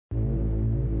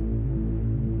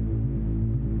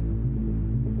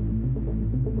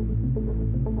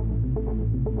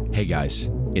Hey guys,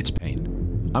 it's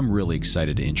Payne. I'm really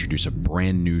excited to introduce a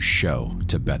brand new show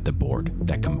to Bet the Board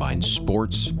that combines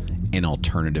sports and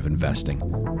alternative investing,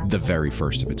 the very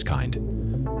first of its kind.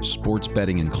 Sports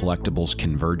betting and collectibles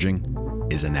converging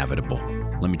is inevitable.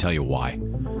 Let me tell you why.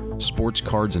 Sports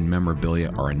cards and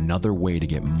memorabilia are another way to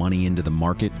get money into the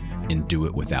market and do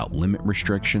it without limit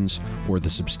restrictions or the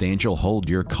substantial hold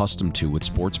you're accustomed to with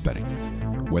sports betting.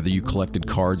 Whether you collected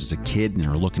cards as a kid and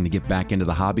are looking to get back into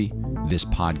the hobby, this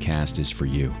podcast is for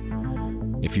you.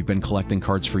 If you've been collecting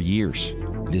cards for years,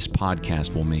 this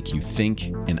podcast will make you think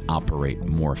and operate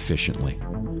more efficiently.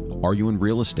 Are you in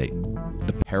real estate?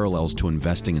 The parallels to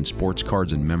investing in sports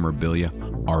cards and memorabilia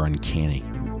are uncanny.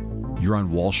 You're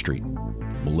on Wall Street.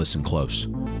 Well, listen close.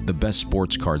 The best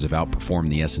sports cards have outperformed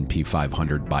the S&P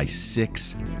 500 by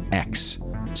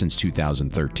 6x since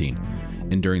 2013.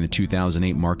 And during the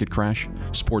 2008 market crash,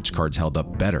 sports cards held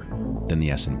up better than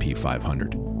the S&P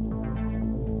 500.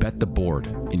 Bet the Board,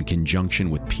 in conjunction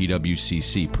with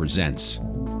PWCC, presents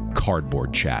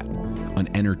CardBoard Chat, an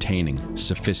entertaining,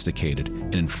 sophisticated,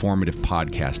 and informative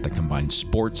podcast that combines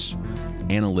sports,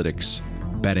 analytics,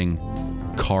 betting,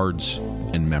 cards,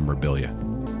 and memorabilia.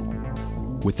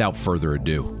 Without further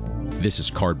ado, this is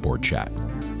CardBoard Chat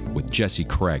with Jesse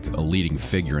Craig, a leading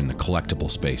figure in the collectible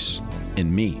space,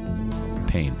 and me,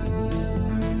 Payne.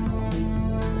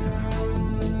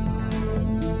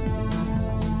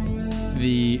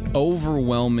 The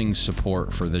overwhelming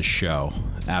support for this show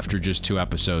after just 2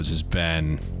 episodes has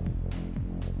been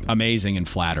amazing and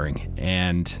flattering.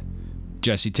 And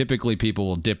Jesse, typically people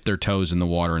will dip their toes in the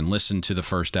water and listen to the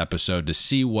first episode to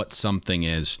see what something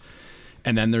is.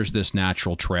 And then there's this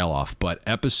natural trail off. But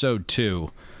episode 2,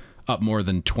 up more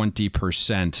than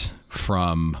 20%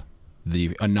 from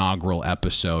the inaugural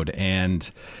episode, and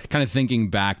kind of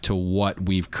thinking back to what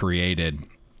we've created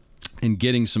and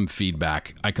getting some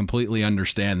feedback, I completely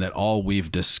understand that all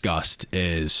we've discussed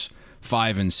is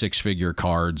 5- and 6-figure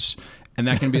cards, and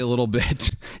that can be a little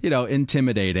bit,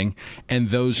 intimidating. And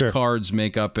those cards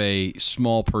make up a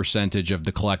small percentage of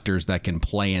the collectors that can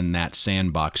play in that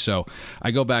sandbox. So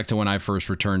I go back to when I first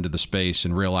returned to the space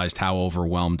and realized how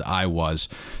overwhelmed I was.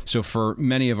 So for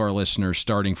many of our listeners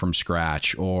starting from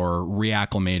scratch or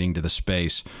reacclimating to the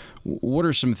space, what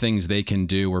are some things they can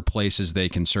do or places they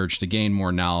can search to gain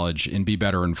more knowledge and be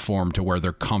better informed to where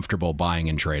they're comfortable buying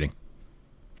and trading?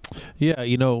 Yeah,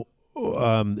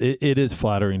 it is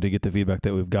flattering to get the feedback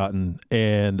that we've gotten,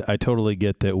 and I totally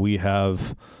get that we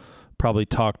have probably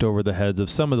talked over the heads of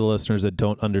some of the listeners that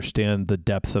don't understand the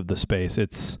depths of the space.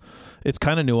 It's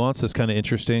kind of nuanced. It's kind of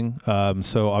interesting.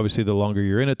 So obviously the longer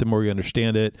you're in it, the more you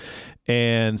understand it.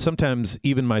 And sometimes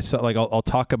even myself, like I'll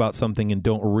talk about something and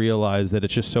don't realize that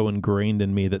it's just so ingrained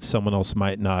in me that someone else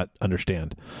might not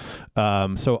understand.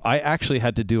 So I actually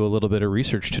had to do a little bit of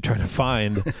research to try to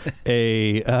find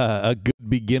a good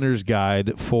beginner's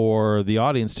guide for the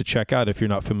audience to check out if you're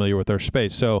not familiar with our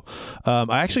space. So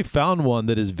I actually found one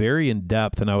that is very in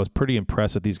depth, and I was pretty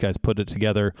impressed that these guys put it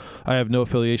together. I have no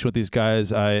affiliation with these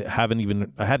guys. I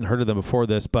hadn't heard of them before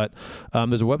this, but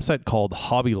there's a website called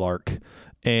Hobby Lark.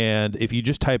 And if you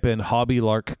just type in Hobby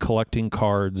Lark collecting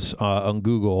cards on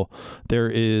Google, there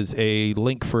is a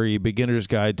link for a beginner's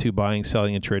guide to buying,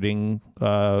 selling, and trading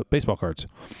baseball cards.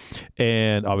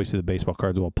 And obviously the baseball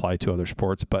cards will apply to other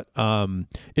sports, but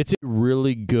it's a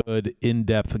really good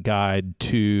in-depth guide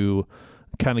to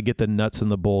kind of get the nuts and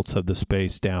the bolts of the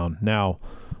space down. Now,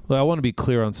 I want to be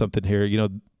clear on something here.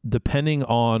 Depending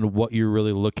on what you're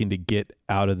really looking to get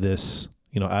out of this,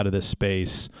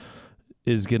 space,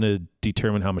 is going to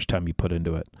determine how much time you put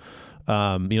into it.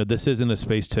 This isn't a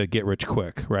space to get rich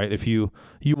quick, right? If you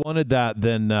wanted that,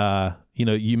 then,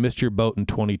 you missed your boat in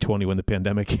 2020 when the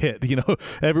pandemic hit.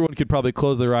 Everyone could probably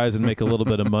close their eyes and make a little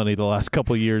bit of money the last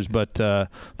couple of years, but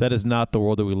that is not the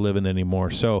world that we live in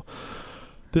anymore. So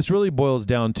this really boils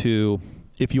down to,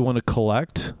 if you want to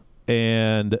collect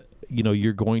and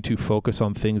you're going to focus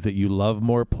on things that you love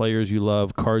more, players you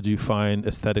love, cards you find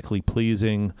aesthetically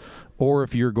pleasing, or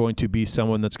if you're going to be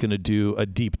someone that's going to do a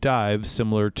deep dive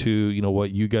similar to,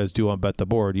 what you guys do on Bet the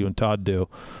Board, you and Todd do,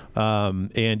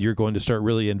 and you're going to start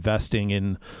really investing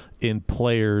in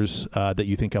players that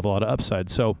you think have a lot of upside.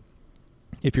 So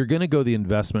if you're going to go the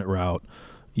investment route,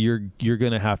 you're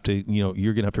going to have to,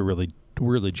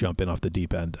 really jump in off the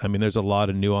deep end. I mean, there's a lot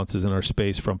of nuances in our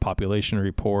space, from population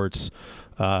reports,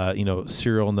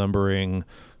 serial numbering,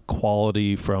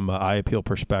 quality from an eye appeal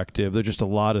perspective. There's just a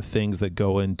lot of things that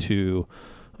go into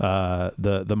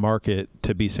the market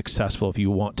to be successful if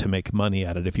you want to make money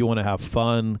at it. If you want to have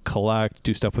fun, collect,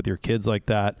 do stuff with your kids like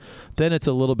that, then it's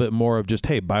a little bit more of just,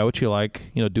 hey, buy what you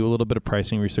like, do a little bit of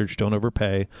pricing research, don't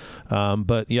overpay.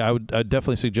 But yeah, I'd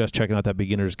definitely suggest checking out that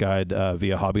beginner's guide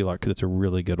via Hobby Lark, because it's a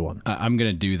really good one. I'm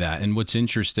going to do that. And what's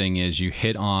interesting is you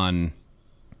hit on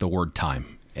the word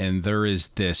time. And there is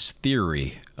this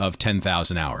theory of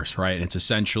 10,000 hours, right? It's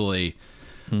essentially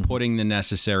putting the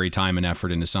necessary time and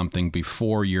effort into something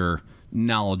before you're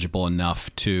knowledgeable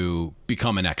enough to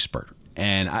become an expert.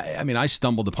 And I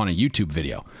stumbled upon a YouTube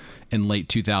video in late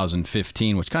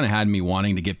 2015, which kind of had me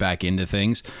wanting to get back into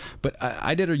things. But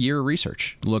I did a year of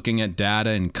research looking at data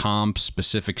and comps,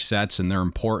 specific sets and their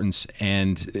importance.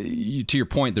 And to your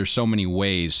point, there's so many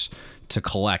ways to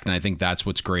collect, and I think that's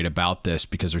what's great about this,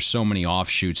 because there's so many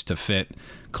offshoots to fit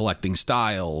collecting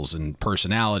styles and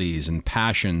personalities and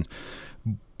passion,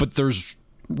 but there's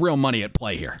real money at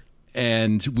play here.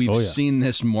 And we've seen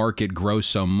this market grow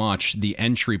so much, the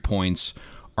entry points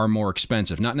are more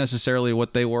expensive. Not necessarily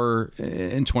what they were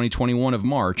in 2021 of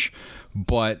March,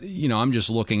 but I'm just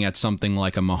looking at something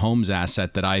like a Mahomes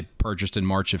asset that I purchased in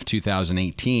March of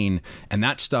 2018, and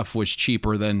that stuff was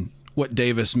cheaper than what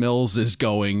Davis Mills is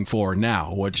going for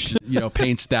now, which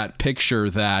paints that picture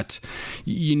that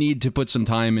you need to put some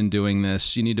time in doing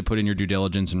this. You need to put in your due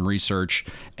diligence and research.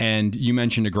 And you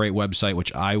mentioned a great website,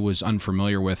 which I was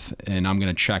unfamiliar with, and I'm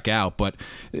going to check out. But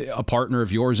a partner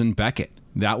of yours in Beckett,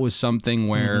 that was something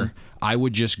where I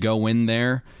would just go in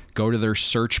there, go to their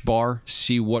search bar,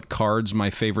 see what cards my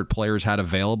favorite players had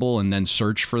available, and then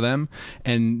search for them.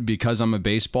 And because I'm a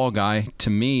baseball guy, to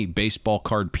me,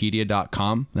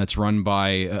 baseballcardpedia.com, that's run by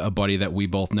a buddy that we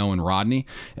both know in Rodney,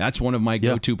 that's one of my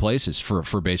go-to places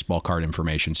for baseball card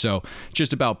information. So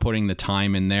just about putting the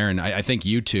time in there. And I think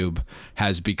YouTube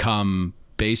has become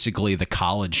basically the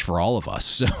college for all of us.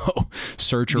 So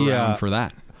search around for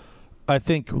that. I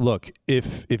think, look,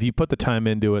 if you put the time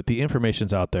into it, the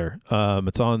information's out there.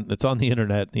 It's on the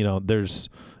internet. There's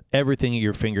everything at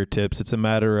your fingertips. It's a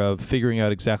matter of figuring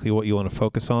out exactly what you want to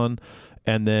focus on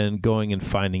and then going and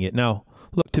finding it. Now,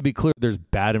 look, to be clear, there's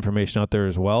bad information out there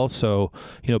as well. So,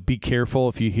 be careful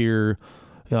if you hear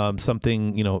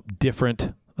something,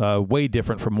 different, way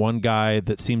different from one guy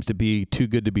that seems to be too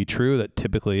good to be true. That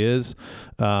typically is.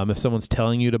 If someone's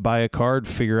telling you to buy a card,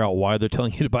 figure out why they're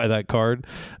telling you to buy that card.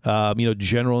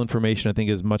 General information, I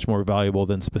think, is much more valuable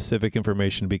than specific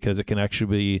information, because it can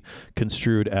actually be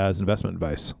construed as investment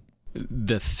advice.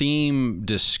 The theme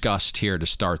discussed here to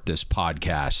start this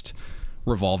podcast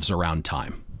revolves around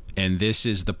time. And this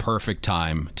is the perfect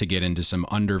time to get into some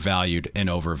undervalued and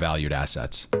overvalued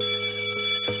assets.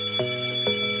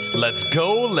 Let's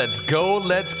go, let's go,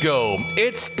 let's go.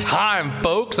 It's time,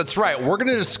 folks. That's right. We're going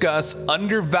to discuss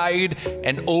undervalued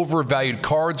and overvalued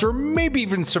cards, or maybe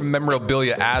even some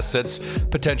memorabilia assets,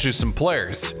 potentially some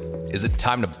players. Is it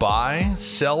time to buy,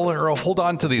 sell, or hold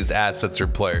on to these assets or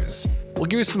players? We'll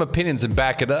give you some opinions and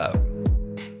back it up.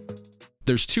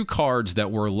 There's two cards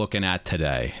that we're looking at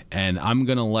today, and I'm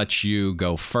going to let you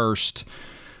go first.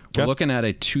 We're looking at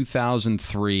a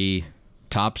 2003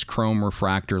 Topps Chrome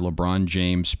Refractor LeBron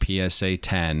James PSA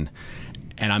 10.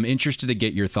 And I'm interested to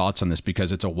get your thoughts on this,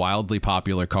 because it's a wildly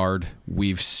popular card.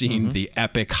 We've seen the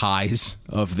epic highs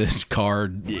of this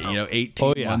card,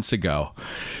 18 months ago.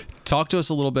 Talk to us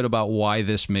a little bit about why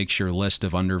this makes your list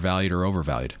of undervalued or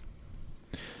overvalued.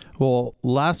 Well,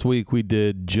 last week we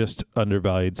did just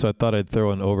undervalued, so I thought I'd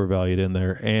throw an overvalued in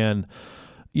there. And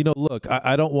look,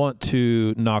 I don't want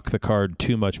to knock the card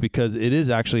too much, because it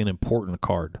is actually an important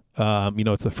card.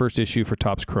 It's the first issue for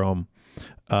Topps Chrome.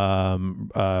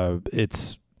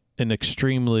 It's an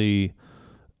extremely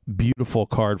beautiful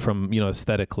card from,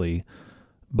 aesthetically,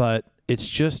 but it's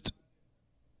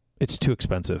too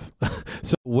expensive.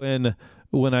 So when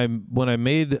I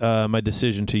made my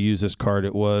decision to use this card,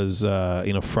 it was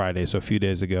Friday, so a few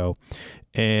days ago,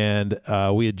 and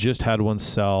we had just had one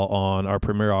sell on our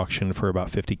premier auction for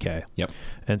about $50K. Yep.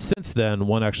 And since then,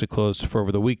 one actually closed for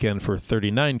over the weekend for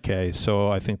 $39K. So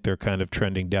I think they're kind of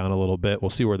trending down a little bit. We'll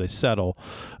see where they settle.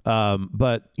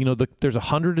 But there's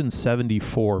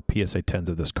 174 PSA 10s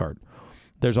of this card.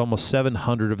 There's almost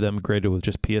 700 of them graded with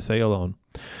just PSA alone.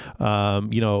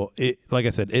 Like I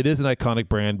said, it is an iconic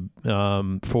brand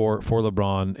for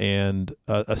LeBron and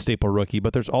a staple rookie.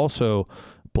 But there's also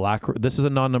black. This is a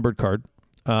non-numbered card.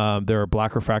 There are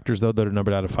black refractors, though, that are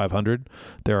numbered out of 500.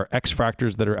 There are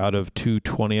X-fractors that are out of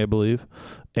 220, I believe.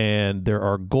 And there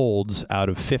are golds out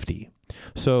of 50.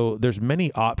 So there's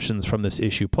many options from this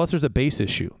issue. Plus there's a base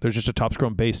issue. There's just a Topps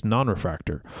Chrome base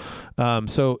non-refractor.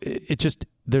 So it just,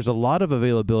 there's a lot of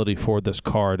availability for this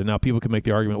card. And now people can make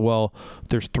the argument, well,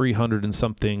 there's 300 and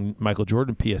something Michael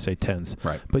Jordan PSA 10s.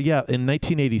 Right. But yeah, in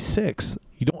 1986,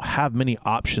 you don't have many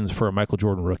options for a Michael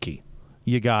Jordan rookie.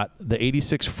 You got the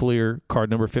 86 Fleer card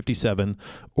number 57,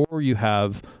 or you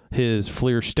have his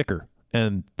Fleer sticker,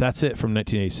 and that's it from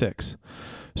 1986.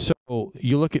 So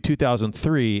you look at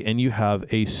 2003, and you have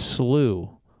a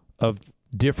slew of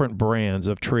different brands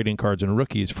of trading cards and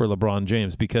rookies for LeBron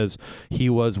James, because he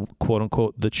was, quote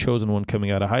unquote, the chosen one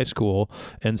coming out of high school.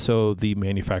 And so the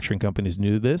manufacturing companies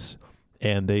knew this,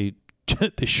 and they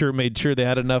sure made sure they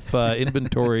had enough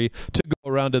inventory to go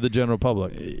around to the general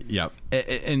public. Yeah.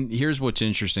 And here's what's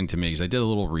interesting to me, because I did a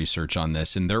little research on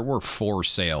this, and there were 4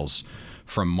 sales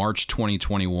from March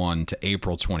 2021 to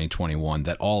April 2021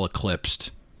 that all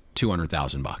eclipsed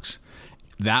 $200,000.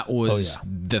 That was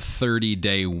the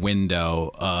 30-day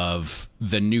window of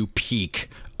the new peak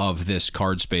of this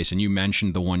card space. And you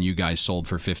mentioned the one you guys sold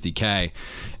for $50K,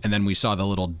 and then we saw the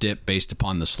little dip based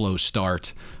upon the slow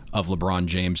start of LeBron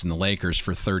James and the Lakers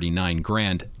for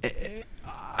 $39,000.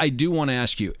 I do want to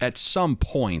ask you, at some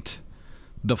point,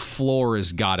 the floor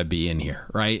has got to be in here,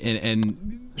 right?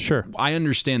 And sure, I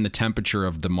understand the temperature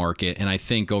of the market, and I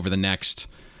think over the next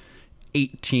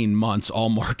 18 months, all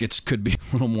markets could be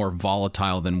a little more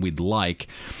volatile than we'd like.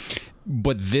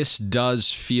 But this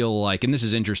does feel like, and this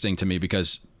is interesting to me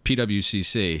because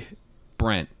PWCC,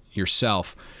 Brent,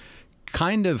 yourself,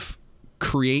 kind of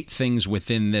create things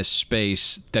within this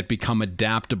space that become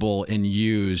adaptable and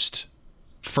used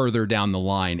further down the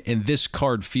line. And this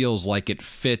card feels like it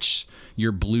fits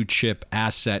your blue chip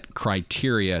asset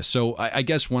criteria. So I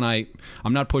guess when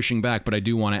I'm not pushing back, but I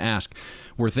do want to ask,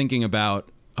 we're thinking about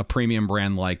a premium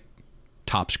brand like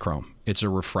Topps Chrome. It's a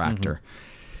refractor. Mm-hmm.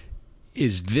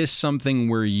 Is this something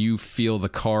where you feel the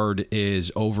card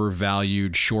is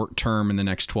overvalued short term in the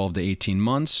next 12 to 18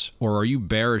 months? Or are you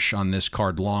bearish on this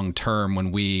card long term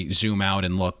when we zoom out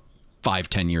and look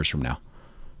 5-10 years from now?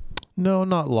 No,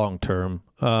 not long term.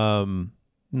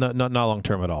 Not long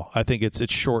term at all. I think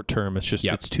it's short term. It's just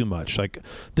it's too much. Like,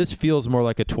 this feels more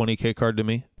like a 20K card to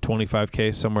me,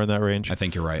 25K, somewhere in that range. I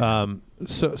think you're right.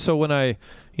 So when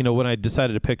I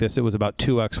decided to pick this, it was about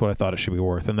 2x what I thought it should be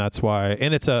worth, and that's why.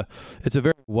 And it's a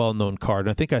very well known card.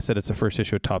 And I think I said it's the first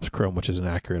issue of Topps Chrome, which is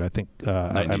inaccurate. I think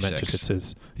I meant just it's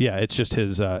his. Yeah, it's just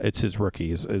his. It's his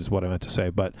rookie is what I meant to say.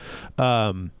 But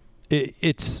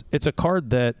it's a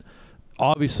card that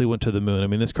obviously went to the moon. I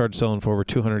mean, this card's selling for over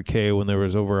 200K when there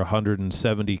was over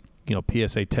 170, PSA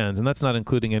 10s, and that's not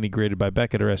including any graded by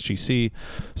Beckett or SGC.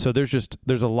 So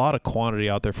there's a lot of quantity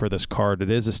out there for this card.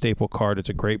 It is a staple card. It's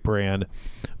a great brand,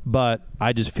 but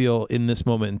I just feel in this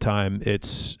moment in time,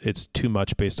 it's too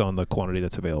much based on the quantity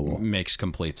that's available. Makes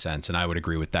complete sense, and I would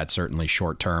agree with that. Certainly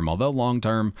short term, although long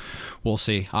term, we'll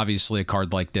see. Obviously, a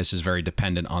card like this is very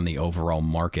dependent on the overall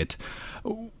market.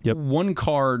 Yep. One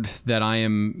card that I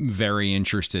am very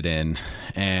interested in,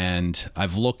 and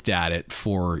I've looked at it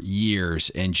for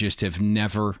years and just have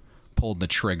never pulled the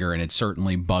trigger, and it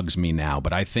certainly bugs me now,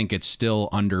 but I think it's still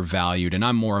undervalued, and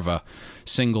I'm more of a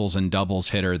singles and doubles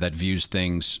hitter that views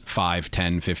things 5,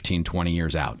 10, 15, 20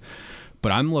 years out.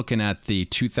 But I'm looking at the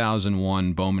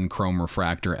 2001 Bowman Chrome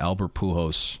Refractor Albert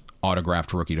Pujols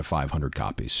autographed rookie to 500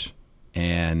 copies.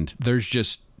 And there's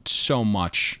just so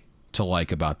much to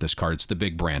like about this card. It's the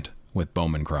big brand with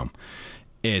Bowman Chrome.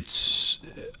 It's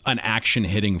an action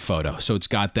hitting photo. So it's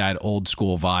got that old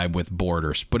school vibe with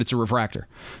borders, but it's a refractor.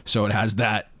 So it has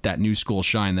that new school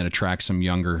shine that attracts some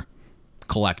younger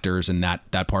collectors and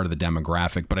that part of the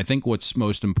demographic. But I think what's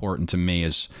most important to me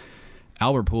is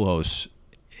Albert Pujols,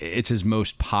 it's his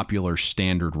most popular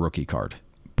standard rookie card.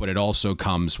 But it also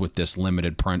comes with this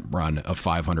limited print run of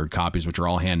 500 copies, which are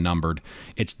all hand numbered.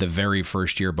 It's the very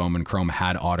first year Bowman Chrome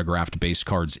had autographed base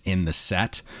cards in the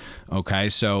set. Okay,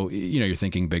 so you're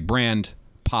thinking big brand,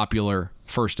 popular,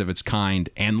 first of its kind,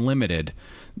 and limited.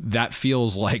 That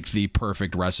feels like the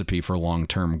perfect recipe for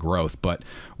long-term growth. But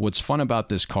what's fun about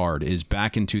this card is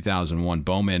back in 2001,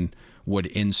 Bowman would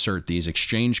insert these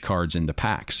exchange cards into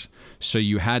packs. So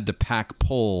you had to pack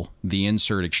pull the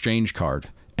insert exchange card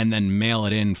and then mail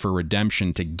it in for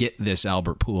redemption to get this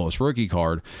Albert Pujols rookie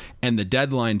card. And the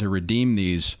deadline to redeem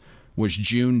these was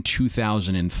June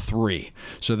 2003.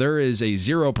 So there is a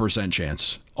 0%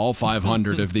 chance all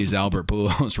 500 of these Albert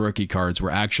Pujols rookie cards were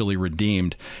actually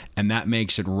redeemed, and that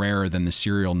makes it rarer than the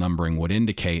serial numbering would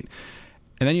indicate.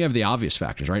 And then you have the obvious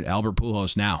factors, right? Albert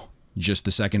Pujols now, just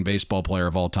the second baseball player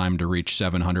of all time to reach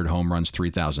 700 home runs,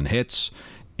 3,000 hits.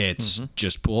 It's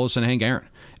just Pujols and Hank Aaron.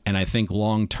 And I think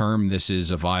long term, this is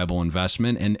a viable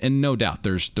investment. And no doubt,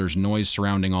 there's noise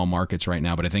surrounding all markets right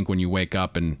now. But I think when you wake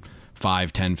up in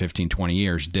 5, 10, 15, 20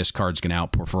 years, this card's going to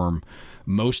outperform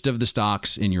most of the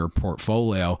stocks in your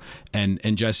portfolio. And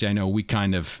Jesse, I know we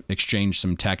kind of exchanged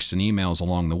some texts and emails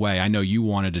along the way. I know you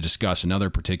wanted to discuss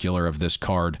another particular of this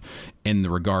card in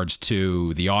the regards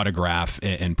to the autograph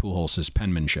and Pujols'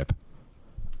 penmanship.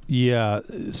 Yeah.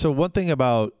 So one thing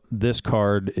about this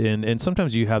card, and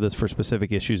sometimes you have this for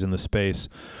specific issues in the space,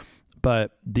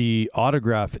 but the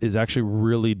autograph is actually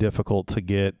really difficult to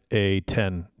get a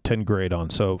 10 grade on.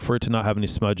 So for it to not have any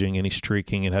smudging, any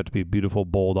streaking, and have to be a beautiful,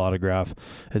 bold autograph,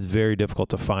 it's very difficult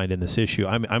to find in this issue.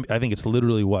 I think it's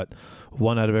literally,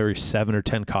 1 out of every 7 or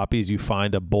 10 copies you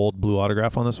find a bold blue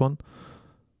autograph on this one.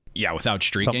 Yeah, without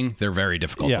streaking, they're very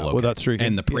difficult to locate. Without streaking.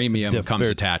 And the premium comes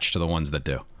attached to the ones that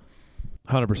do.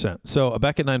 100%. So a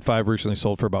Beckett 9.5 recently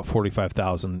sold for about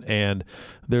 $45,000, and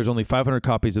there's only 500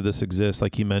 copies of this exist.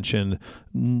 Like you mentioned,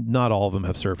 not all of them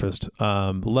have surfaced,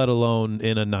 let alone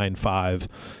in a 9.5.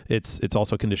 It's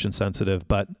also condition sensitive.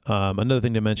 But another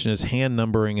thing to mention is hand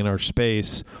numbering in our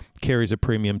space carries a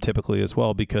premium typically as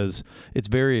well, because it's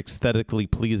very aesthetically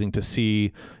pleasing to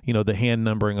see, the hand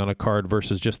numbering on a card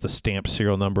versus just the stamped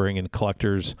serial numbering, and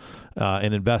collectors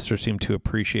and investors seem to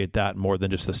appreciate that more than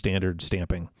just the standard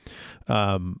stamping.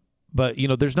 But,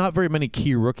 there's not very many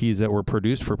key rookies that were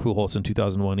produced for Pujols in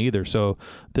 2001 either. So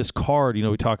this card,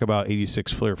 we talk about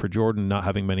 86 Fleer for Jordan not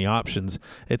having many options.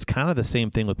 It's kind of the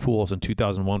same thing with Pujols in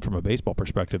 2001 from a baseball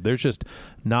perspective. There's just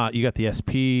not, you got the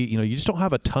SP, you just don't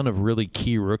have a ton of really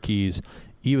key rookies,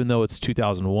 even though it's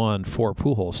 2001 for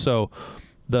Pujols. So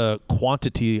the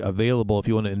quantity available if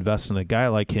you want to invest in a guy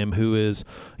like him, who is,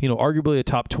 arguably a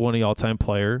top 20 all-time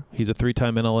player. He's a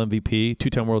 3-time NL MVP,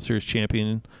 2-time World Series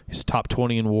champion. He's top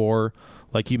 20 in WAR.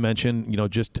 Like you mentioned,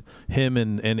 just him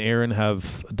and Aaron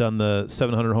have done the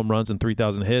 700 home runs and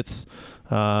 3,000 hits.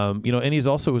 And he's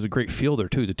also was a great fielder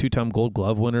too. He's a 2-time Gold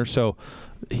Glove winner. So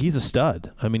he's a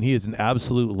stud. I mean, he is an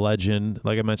absolute legend.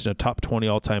 Like I mentioned, a top 20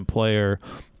 all-time player.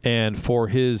 And for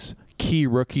his key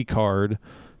rookie card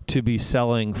to be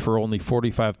selling for only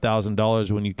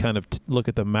 $45,000 when you kind of look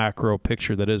at the macro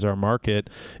picture that is our market,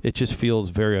 it just feels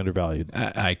very undervalued.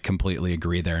 I completely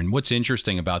agree there. And what's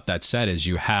interesting about that set is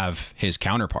you have his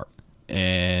counterpart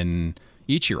in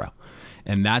Ichiro.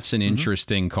 And that's an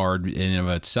interesting card in and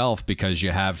of itself, because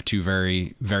you have two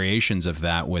variations of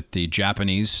that, with the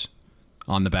Japanese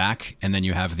on the back, and then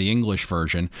you have the English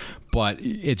version. But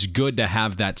it's good to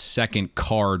have that second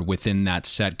card within that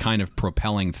set kind of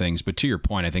propelling things. But to your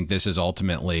point, I think this is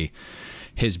ultimately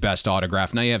his best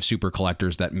autograph. Now you have super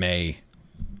collectors that may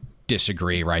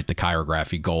disagree, right? The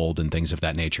chirography gold and things of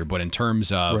that nature. But in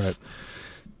terms of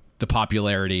the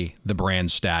popularity, the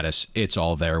brand status, it's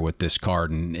all there with this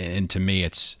card. And to me,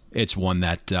 it's one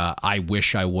that I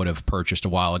wish I would have purchased a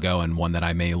while ago, and one that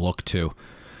I may look to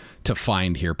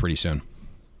find here pretty soon.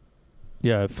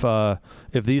 Yeah,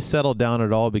 if these settle down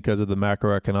at all because of the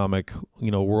macroeconomic,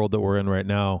 world that we're in right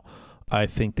now, I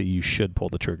think that you should pull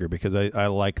the trigger, because I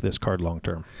like this card long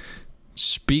term.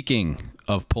 Speaking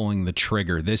of pulling the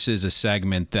trigger, this is a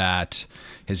segment that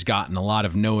has gotten a lot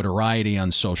of notoriety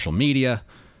on social media.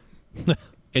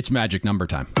 It's magic number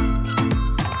time.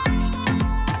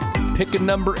 Pick a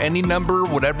number, any number,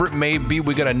 whatever it may be.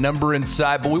 We got a number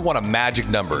inside, but we want a magic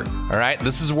number. All right,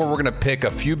 this is where we're gonna pick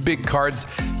a few big cards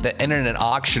that enter in an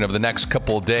auction over the next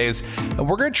couple of days, and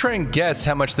we're gonna try and guess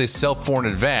how much they sell for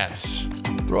in advance.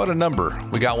 Throw out a number.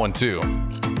 We got one too.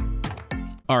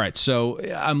 All right, so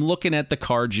I'm looking at the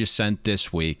cards you sent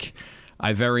this week.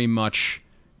 I very much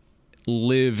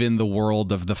live in the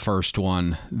world of the first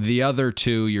one. The other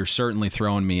two, you're certainly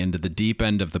throwing me into the deep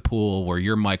end of the pool, where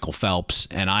you're Michael Phelps,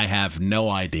 and I have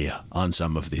no idea on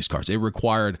some of these cards. It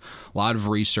required a lot of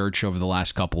research over the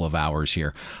last couple of hours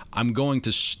here. I'm going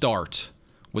to start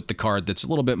with the card that's a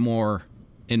little bit more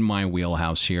in my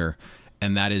wheelhouse here,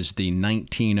 and that is the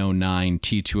 1909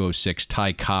 T206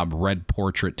 Ty Cobb Red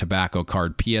Portrait Tobacco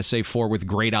card, PSA 4 with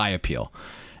great eye appeal.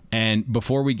 And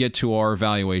before we get to our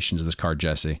evaluations of this card,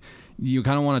 Jesse, you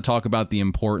kind of want to talk about the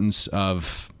importance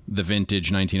of the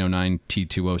vintage 1909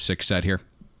 T206 set here?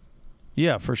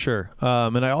 Yeah, for sure.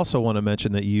 And I also want to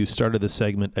mention that you started the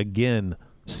segment again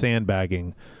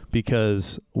sandbagging,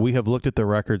 because we have looked at the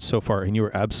records so far, and you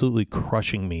are absolutely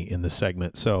crushing me in this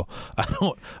segment. So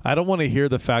I don't want to hear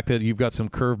the fact that you've got some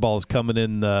curveballs coming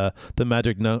in the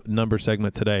magic number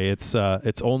segment today. It's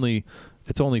only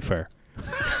fair.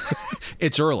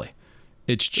 It's early.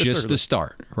 It's just the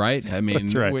start, right? I mean,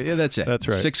 that's right. That's it. That's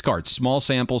right. 6 cards, small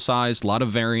sample size, a lot of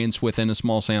variance within a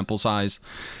small sample size.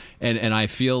 And I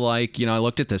feel like, I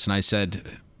looked at this and I said,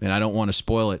 and I don't want to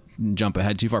spoil it and jump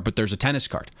ahead too far, but there's a tennis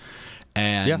card.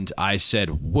 And I said,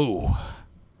 whoa,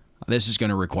 this is going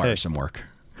to require some work.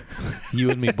 You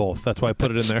and me both. That's why I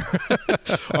put it in there.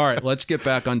 All right, let's get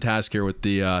back on task here with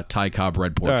the Ty Cobb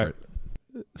red portrait.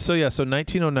 Right. So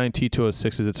 1909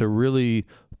 T206 it's a really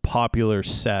popular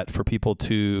set for people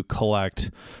to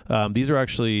collect. These are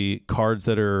actually cards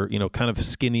that are, kind of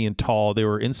skinny and tall. They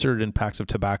were inserted in packs of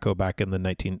tobacco back in the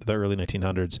early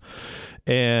 1900s.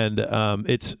 And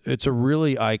it's a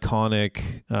really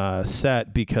iconic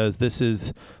set because this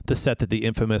is the set that the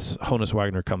infamous Honus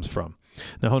Wagner comes from.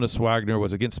 Now, Honus Wagner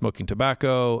was against smoking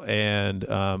tobacco, and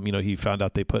he found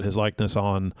out they put his likeness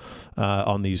on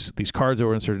these cards that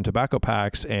were inserted in tobacco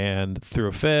packs, and threw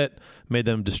a fit, made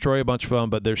them destroy a bunch of them.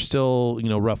 But there's still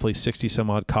roughly 60 some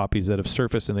odd copies that have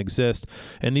surfaced and exist.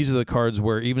 And these are the cards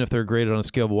where even if they're graded on a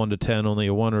scale of 1 to 10, only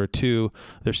a 1 or a 2,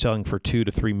 they're selling for $2 to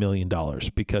 $3 million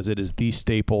because it is the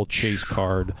staple chase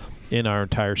card in our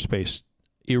entire space,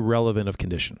 irrelevant of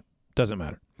condition. Doesn't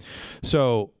matter.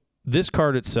 So this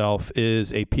card itself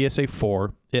is a PSA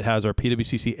 4. It has our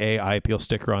PWCC A eye appeal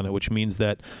sticker on it, which means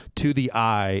that to the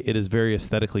eye, it is very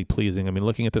aesthetically pleasing. I mean,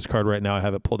 looking at this card right now, I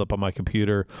have it pulled up on my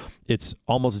computer. It's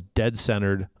almost dead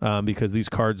centered because these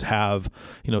cards have,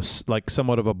 like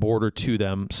somewhat of a border to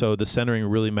them. So the centering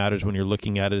really matters when you're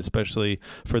looking at it, especially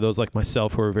for those like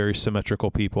myself who are very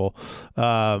symmetrical people.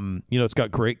 It's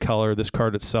got great color. This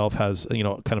card itself has,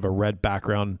 kind of a red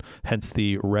background, hence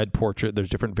the red portrait. There's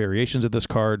different variations of this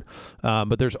card,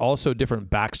 but there's also different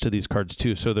backs to these cards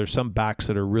too. So there's some backs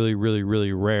that are really, really,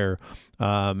 really rare.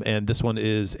 And this one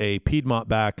is a Piedmont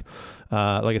back.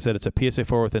 Like I said, it's a PSA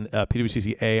 4 with an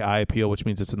PWCC A eye appeal, which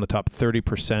means it's in the top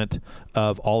 30%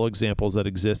 of all examples that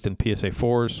exist in PSA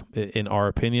 4s, in our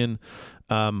opinion.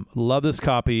 Love this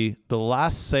copy. The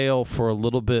last sale for a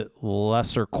little bit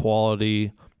lesser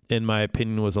quality, in my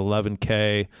opinion, was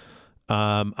 $11K.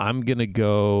 I'm going to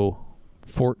go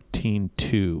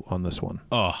 14.2 on this one.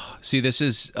 Oh, see, this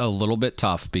is a little bit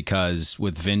tough because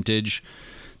with vintage,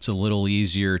 it's a little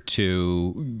easier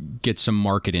to get some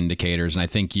market indicators, and I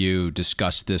think you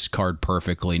discussed this card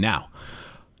perfectly. Now,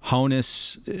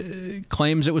 Honus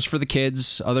claims it was for the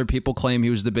kids. Other people claim he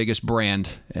was the biggest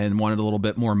brand and wanted a little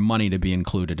bit more money to be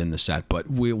included in the set, but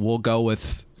we'll go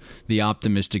with the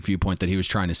optimistic viewpoint that he was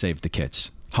trying to save the kids.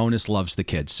 Honus loves the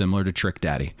kids, similar to Trick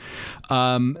Daddy.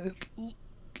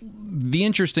 The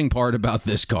interesting part about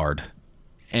this card,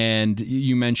 and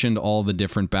you mentioned all the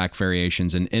different back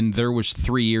variations, and there was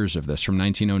 3 years of this, from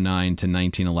 1909 to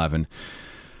 1911.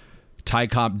 Ty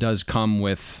Cobb does come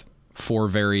with 4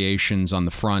 variations on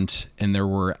the front, and there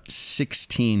were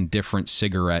 16 different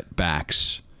cigarette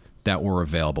backs that were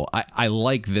available. I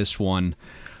like this one.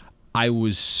 I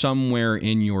was somewhere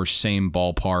in your same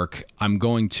ballpark. I'm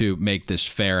going to make this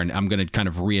fair, and I'm going to kind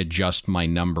of readjust my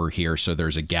number here so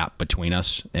there's a gap between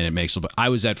us, and it makes a little bit. I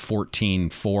was at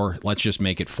 14.4. Let's just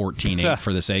make it 14.8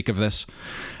 for the sake of this.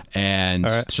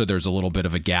 And so there's a little bit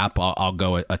of a gap. I'll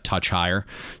go a touch higher.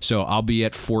 So I'll be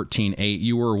at 14.8.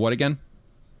 You were what again?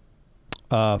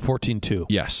 14.2.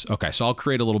 Yes. Okay. So I'll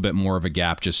create a little bit more of a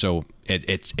gap just so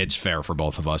it's fair for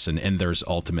both of us, and there's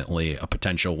ultimately a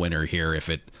potential winner here if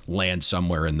it lands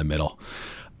somewhere in the middle.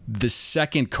 The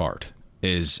second card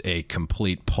is a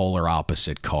complete polar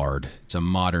opposite card. It's a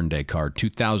modern day card.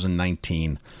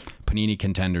 2019 Panini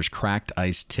Contenders Cracked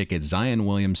Ice Ticket, Zion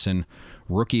Williamson,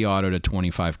 rookie auto to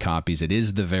 25 copies. It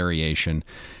is the variation.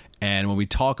 And when we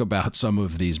talk about some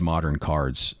of these modern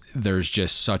cards, there's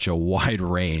just such a wide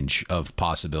range of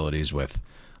possibilities with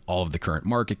all of the current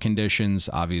market conditions.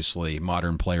 Obviously,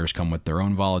 modern players come with their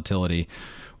own volatility.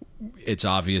 It's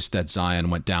obvious that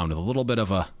Zion went down with a little bit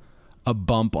of a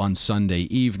bump on Sunday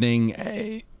evening.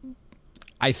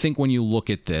 I think when you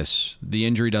look at this, the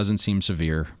injury doesn't seem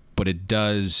severe, but it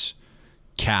does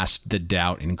cast the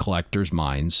doubt in collectors'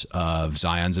 minds of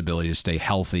Zion's ability to stay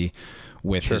healthy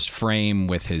with his frame,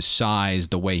 with his size,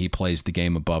 the way he plays the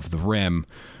game above the rim.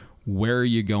 Where are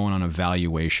you going on a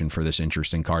valuation for this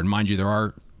interesting card? Mind you, there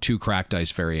are 2 cracked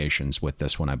ice variations with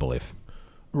this one, I believe.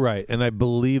 Right, and I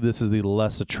believe this is the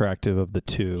less attractive of the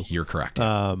 2. You're correct.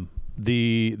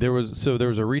 There was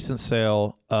a recent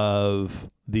sale of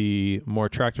the more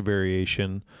attractive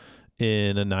variation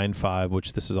in a 9.5,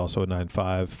 which this is also a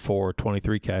 9.5 for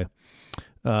 $23K.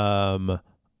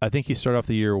 I think he started off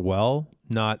the year well,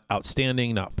 not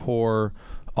outstanding, not poor.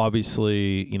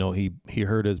 Obviously, he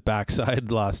hurt his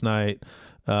backside last night.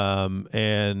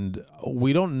 And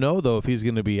we don't know, though, if he's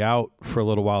going to be out for a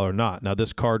little while or not. Now,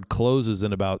 this card closes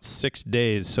in about 6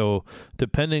 days. So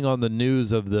depending on the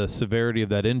news of the severity of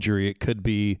that injury, it could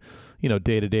be,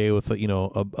 day to day with,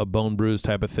 a bone bruise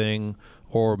type of thing,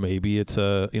 or maybe it's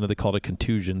a, they call it a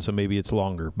contusion, so maybe it's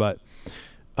longer. But,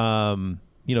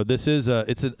 this is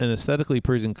it's an aesthetically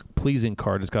pleasing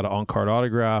card. It's got an on-card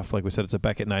autograph. Like we said, it's a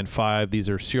Beckett 9.5. These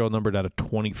are serial numbered out of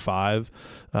 25,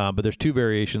 but there's 2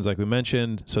 variations, like we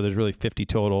mentioned. So there's really 50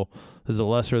 total. This is the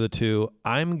lesser of the 2.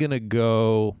 I'm gonna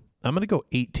go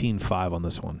 18.5 on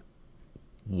this one.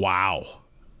 Wow,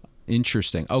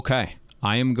 interesting. Okay,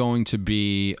 I am going to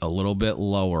be a little bit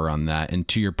lower on that. And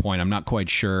to your point, I'm not quite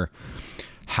sure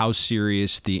how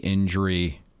serious the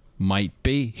injury might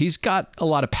be. He's got a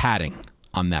lot of padding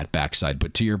on that backside,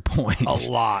 but to your point,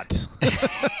 a lot.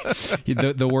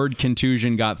 the word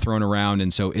contusion got thrown around,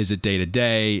 and so is it day to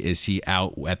day? Is he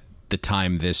out at the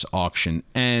time this auction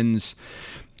ends?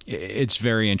 It's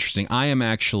very interesting. I am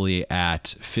actually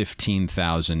at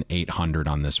 15,800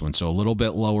 on this one, so a little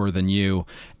bit lower than you,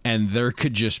 and there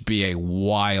could just be a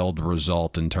wild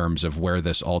result in terms of where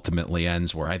this ultimately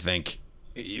ends, where I think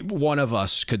one of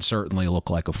us could certainly look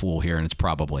like a fool here, and it's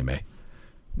probably me.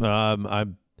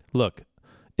 Look,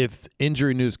 if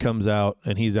injury news comes out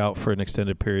and he's out for an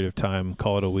extended period of time,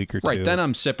 call it a week or two. Right, then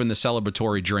I'm sipping the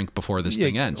celebratory drink before this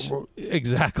thing ends.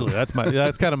 Exactly. That's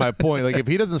kind of my point. Like, if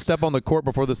he doesn't step on the court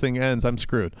before this thing ends, I'm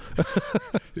screwed.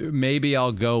 Maybe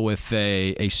I'll go with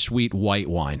a sweet white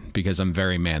wine because I'm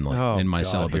very manly in my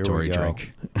celebratory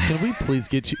drink. Can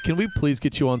we please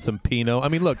get you on some Pinot? I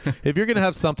mean, look, if you're gonna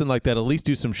have something like that, at least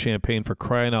do some champagne, for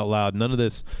crying out loud. None of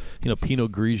this,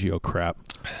 Pinot Grigio crap.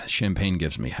 Champagne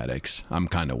gives me headaches. I'm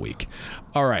kind of weak.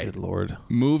 All right. Good Lord.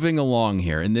 Moving along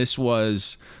here, and this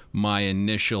was my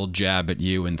initial jab at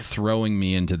you and throwing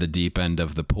me into the deep end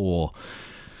of the pool.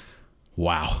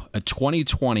 Wow. A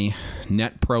 2020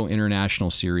 Net Pro International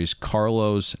Series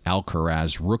Carlos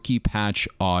Alcaraz rookie patch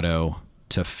auto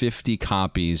to 50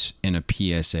 copies in a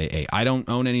PSA 8. I don't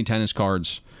own any tennis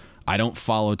cards. I don't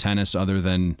follow tennis other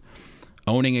than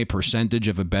owning a percentage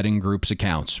of a betting group's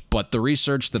accounts. But the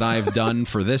research that I've done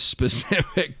for this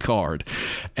specific card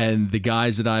and the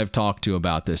guys that I've talked to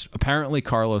about this, apparently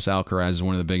Carlos Alcaraz is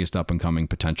one of the biggest up-and-coming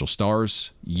potential stars,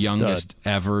 youngest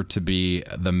ever to be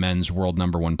the men's world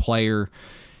 #1 player.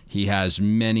 He has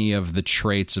many of the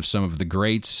traits of some of the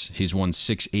greats. He's won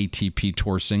 6 ATP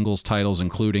Tour singles titles,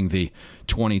 including the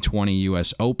 2020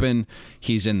 U.S. Open.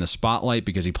 He's in the spotlight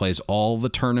because he plays all the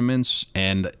tournaments,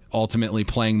 and ultimately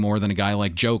playing more than a guy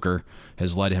like Joker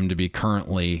has led him to be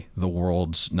currently the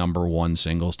world's #1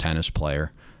 singles tennis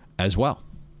player as well.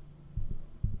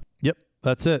 Yep,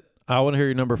 that's it. I want to hear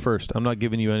your number first. I'm not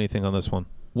giving you anything on this one.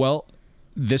 Well,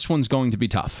 this one's going to be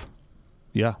tough.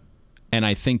 Yeah. And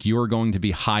I think you're going to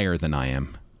be higher than I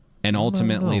am. And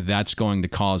ultimately, that's going to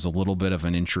cause a little bit of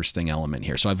an interesting element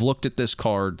here. So I've looked at this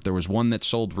card. There was one that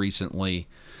sold recently.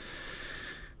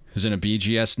 It was in a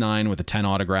BGS 9 with a 10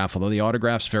 autograph, although the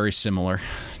autograph's very similar,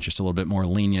 just a little bit more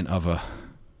lenient of a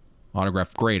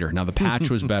autograph grader. Now, the patch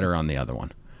was better on the other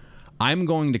one. I'm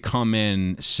going to come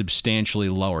in substantially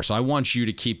lower. So I want you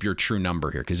to keep your true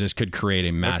number here because this could create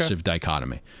a massive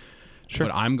dichotomy. Sure.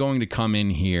 But I'm going to come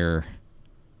in here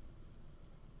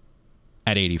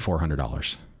at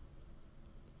 $8,400.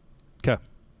 Okay.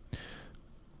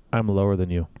 I'm lower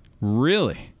than you.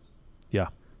 Really? Yeah.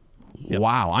 Yep.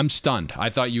 Wow, I'm stunned.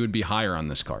 I thought you would be higher on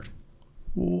this card.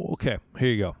 Okay, here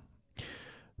you go.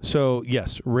 So,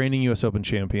 yes, reigning U.S. Open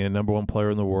champion, #1 player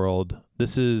in the world.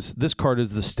 This card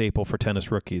is the staple for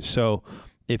tennis rookies. So,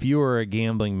 if you are a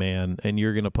gambling man and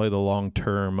you're going to play the long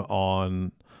term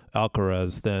on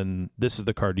Alcaraz, then this is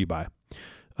the card you buy.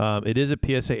 It is a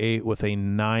PSA 8 with a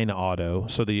 9 auto,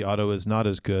 so the auto is not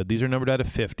as good. These are numbered out of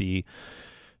 50.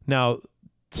 Now,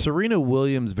 Serena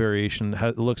Williams variation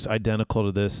looks identical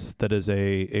to this. That is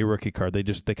a rookie card.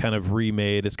 They kind of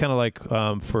remade. It's kind of like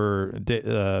for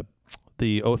the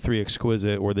 03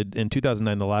 Exquisite, where in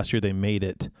 2009, the last year they made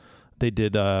it, they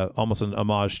did almost an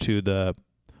homage to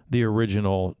the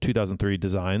original 2003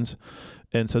 designs.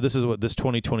 And so this is what this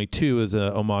 2022 is,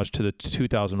 a homage to the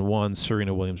 2001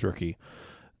 Serena Williams rookie.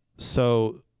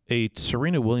 So a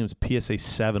Serena Williams PSA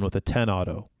 7 with a 10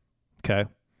 auto, okay,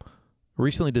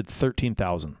 recently did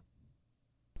 13,000.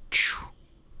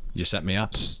 You set me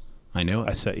up. I knew it.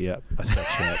 I set you up.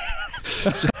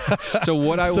 So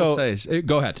what I will say is,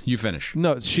 go ahead. You finish.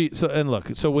 No,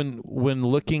 So when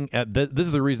looking at this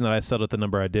is the reason that I settled at the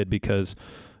number I did, because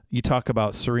you talk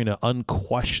about Serena,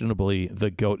 unquestionably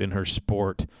the GOAT in her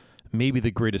sport, maybe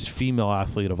the greatest female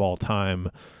athlete of all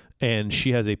time. And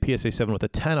she has a PSA 7 with a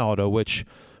 10 auto, which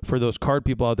for those card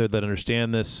people out there that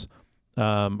understand this,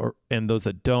 and those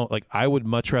that don't, like, I would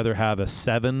much rather have a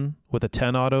 7 with a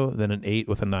 10 auto than an 8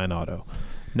 with a 9 auto.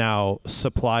 Now,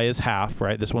 supply is half,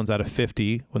 right? This one's out of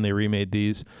 50 when they remade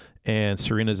these, and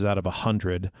Serena's is out of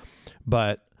 100.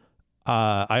 But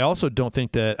I also don't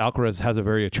think that Alcaraz has a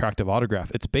very attractive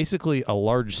autograph. It's basically a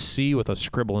large C with a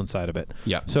scribble inside of it.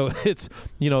 Yeah. So it's,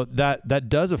 that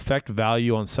does affect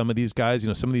value on some of these guys.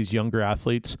 Some of these younger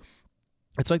athletes,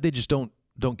 it's like they just don't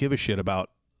give a shit about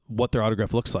what their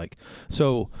autograph looks like.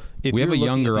 So if we have a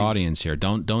younger audience here,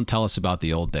 don't tell us about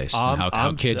the old days and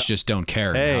how kids just don't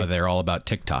care and how they're all about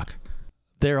TikTok.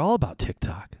 They're all about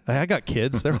TikTok. I got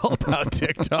kids. They're all about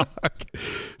TikTok.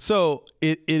 So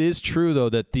it is true, though,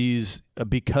 that these,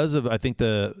 because of, I think,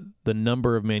 the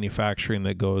number of manufacturing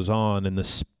that goes on and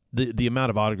the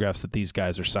amount of autographs that these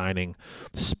guys are signing,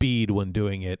 speed when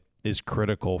doing it is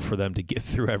critical for them to get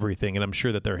through everything. And I'm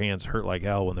sure that their hands hurt like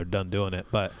hell when they're done doing it.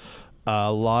 But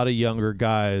a lot of younger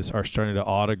guys are starting to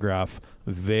autograph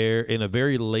in a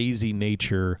very lazy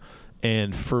nature.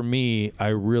 And for me, I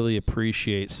really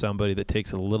appreciate somebody that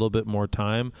takes a little bit more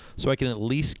time so I can at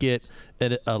least get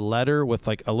a letter with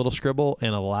like a little scribble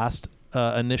and a last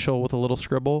initial with a little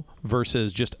scribble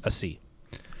versus just a C.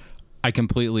 I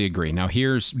completely agree. Now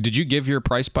did you give your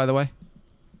price, by the way?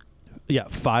 Yeah,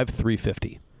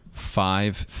 $5,350.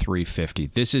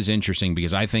 $5,350. This is interesting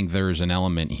because I think there's an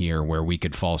element here where we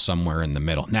could fall somewhere in the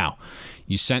middle. Now,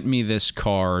 you sent me this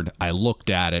card. I looked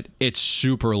at it. It's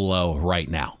super low right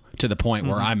now, to the point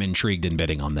where I'm intrigued in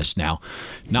bidding on this now.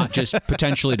 Not just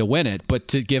potentially to win it, but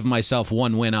to give myself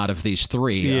one win out of these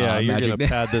three. Yeah, you're going to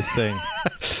pad this thing.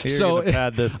 You're going to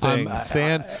pad this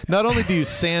thing. Not only do you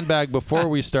sandbag before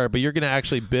we start, but you're going to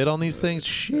actually bid on these things?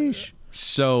 Sheesh.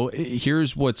 So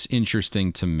here's what's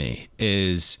interesting to me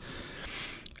is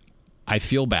I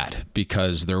feel bad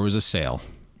because there was a sale.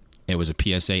 It was a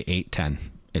PSA 810.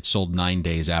 It sold 9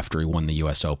 days after he won the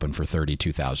U.S. Open for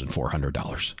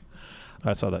 $32,400.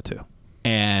 I saw that too.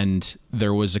 And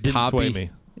there was a copy. Didn't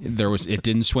sway me. It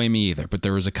didn't sway me either, but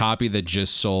there was a copy that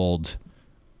just sold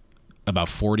about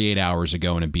 48 hours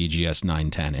ago in a BGS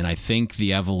 910. And I think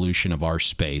the evolution of our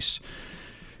space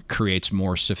creates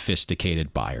more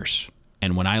sophisticated buyers.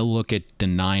 And when I look at the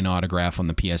 9 autograph on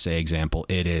the PSA example,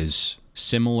 it is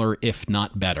similar, if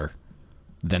not better,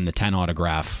 than the 10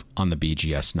 autograph on the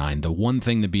BGS 9. The one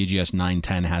thing the BGS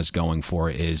 910 has going for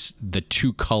it is the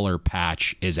 2-color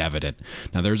patch is evident.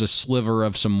 Now, there's a sliver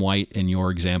of some white in your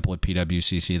example at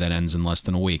PWCC that ends in less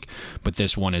than a week, but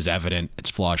this one is evident. It's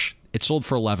flush. It sold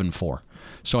for $11,400.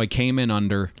 So I came in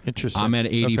under. Interesting. I'm at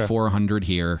 $8,400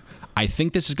 here. I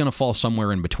think this is going to fall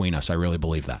somewhere in between us. I really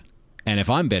believe that. And if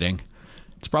I'm bidding,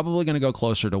 it's probably going to go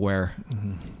closer to where.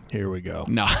 Here we go.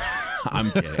 No,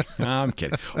 I'm kidding. I'm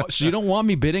kidding. So you don't want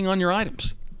me bidding on your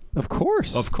items? Of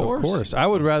course. Of course. I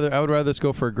would rather this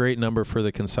go for a great number for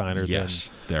the consignor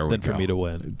than for me to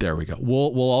win. There we go.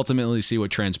 We'll ultimately see what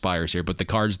transpires here, but the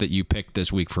cards that you picked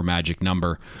this week for Magic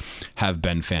Number have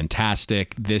been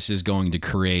fantastic. This is going to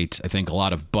create, I think, a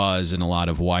lot of buzz and a lot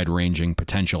of wide-ranging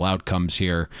potential outcomes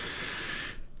here.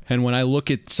 And when I look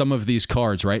at some of these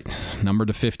cards, right, number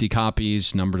to 50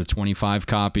 copies, number to 25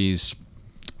 copies,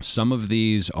 some of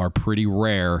these are pretty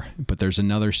rare, but there's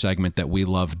another segment that we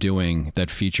love doing that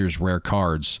features rare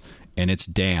cards, and it's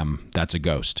damn, that's a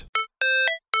ghost.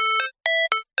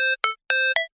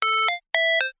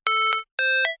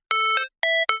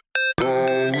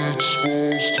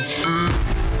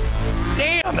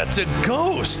 Damn, that's a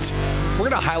ghost. We're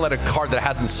going to highlight a card that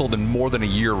hasn't sold in more than a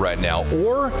year right now,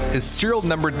 or is serial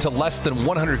numbered to less than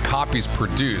 100 copies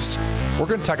produced. We're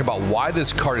going to talk about why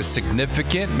this card is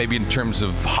significant, maybe in terms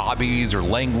of hobbies or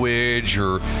language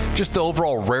or just the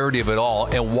overall rarity of it all,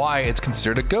 and why it's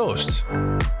considered a ghost.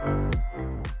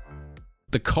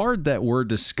 The card that we're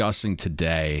discussing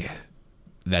today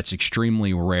that's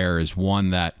extremely rare is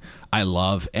one that I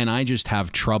love, and I just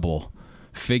have trouble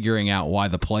figuring out why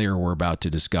the player we're about to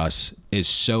discuss is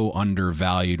so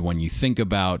undervalued when you think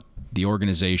about the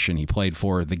organization he played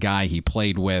for, the guy he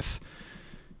played with,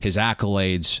 his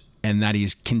accolades, and that he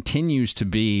continues to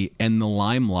be in the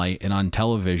limelight and on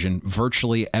television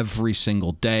virtually every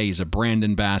single day. He's a brand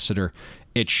ambassador.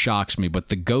 It shocks me, but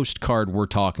the ghost card we're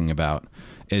talking about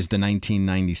is the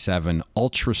 1997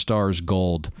 Ultra Stars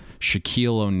Gold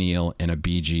Shaquille O'Neal in a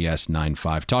BGS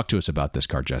 9.5. Talk to us about this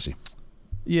card, Jesse.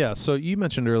 Yeah, so you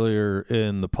mentioned earlier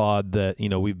in the pod that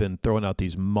we've been throwing out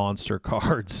these monster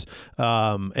cards,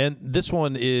 and this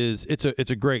one it's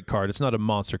a great card. It's not a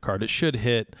monster card. It should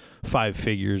hit 5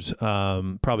 figures,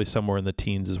 probably somewhere in the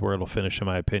teens is where it'll finish in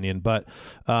my opinion. But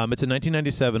it's a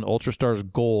 1997 Ultra Stars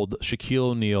Gold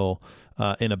Shaquille O'Neal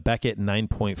in a Beckett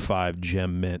 9.5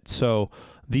 gem mint. So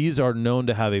these are known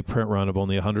to have a print run of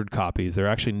only 100 copies. They're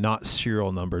actually not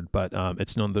serial numbered, but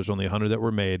it's known there's only 100 that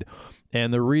were made.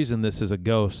 And the reason this is a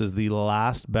ghost is the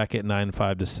last Beckett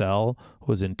 9.5 to sell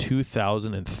was in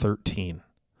 2013.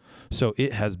 So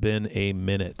it has been a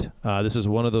minute. This is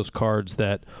one of those cards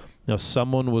that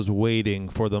someone was waiting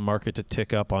for the market to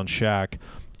tick up on Shaq,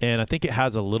 and I think it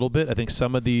has a little bit. I think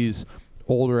some of these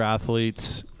older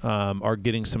athletes are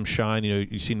getting some shine.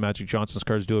 You've seen Magic Johnson's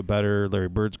cards do it better. Larry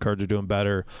Bird's cards are doing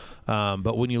better.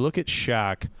 But when you look at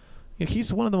Shaq,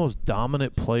 he's one of the most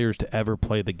dominant players to ever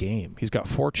play the game. He's got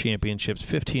 4 championships,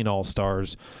 15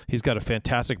 All-Stars. He's got a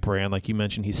fantastic brand. Like you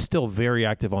mentioned, he's still very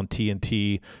active on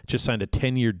TNT, just signed a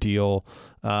 10-year deal.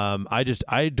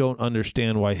 I don't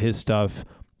understand why his stuff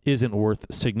isn't worth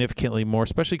significantly more,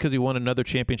 especially because he won another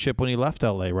championship when he left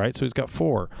LA, right? So he's got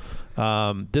 4.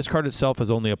 This card itself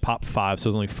is only a pop 5, so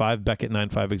there's only 5 Beckett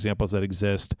 9.5 examples that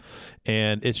exist,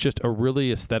 and it's just a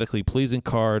really aesthetically pleasing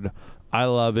card. I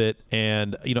love it,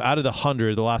 and out of the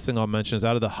 100, the last thing I'll mention is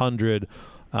out of the 100,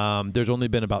 there's only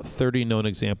been about 30 known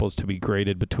examples to be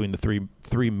graded between the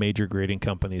three major grading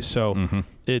companies. So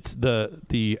it's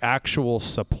the actual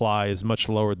supply is much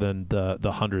lower than the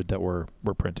 100 that were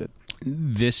printed.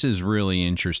 This is really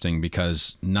interesting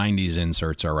because 90s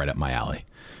inserts are right up my alley.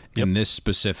 Yep. In this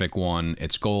specific one,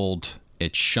 it's gold,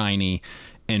 it's shiny,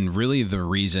 and really the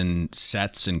reason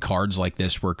sets and cards like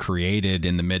this were created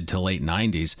in the mid to late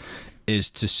 90s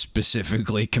is to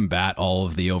specifically combat all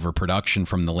of the overproduction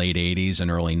from the late 80s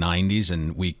and early 90s,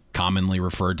 and we commonly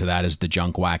referred to that as the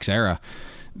junk wax era.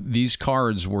 These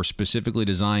cards were specifically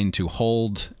designed to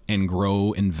hold and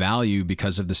grow in value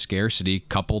because of the scarcity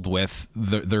coupled with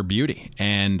their beauty.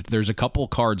 And there's a couple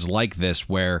cards like this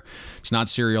where it's not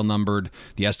serial numbered.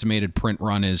 The estimated print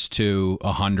run is to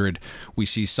 100. We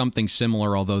see something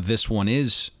similar, although this one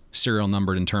is serial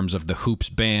numbered in terms of the hoops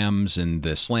BAMs and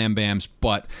the slam BAMs.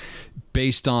 But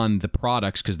based on the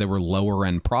products, because they were lower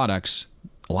end products,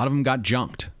 a lot of them got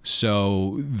junked.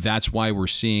 So that's why we're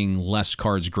seeing less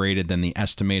cards graded than the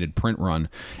estimated print run.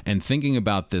 And thinking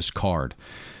about this card,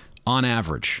 on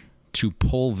average, to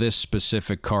pull this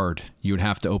specific card, you would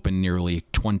have to open nearly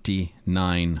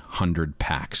 2,900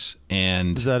 packs.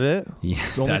 And is that it? Yeah,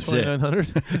 only that's 2,900?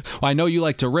 It. Well, I know you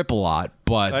like to rip a lot,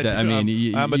 but I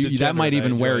mean, that might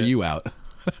even wear you out.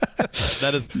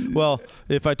 That is, well,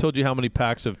 if I told you how many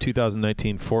packs of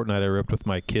 2019 Fortnite I ripped with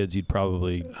my kids, you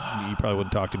probably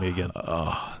wouldn't talk to me again.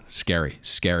 Oh,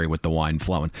 scary with the wine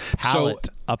flowing.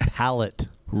 A pallet.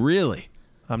 Really?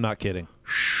 I'm not kidding.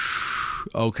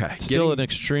 Okay. Still an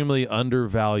extremely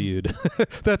undervalued.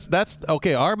 That's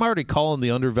okay. I'm already calling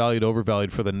the undervalued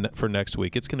overvalued for next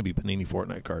week. It's going to be Panini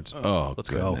Fortnite cards. Oh, let's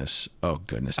goodness. Go. Oh,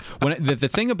 goodness. When the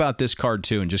thing about this card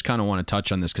too, and just kind of want to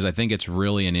touch on this because I think it's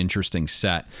really an interesting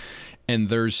set, and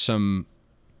there's some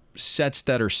sets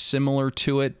that are similar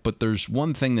to it, but there's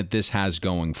one thing that this has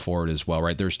going for it as well,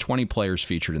 right? There's 20 players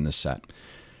featured in this set,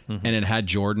 and it had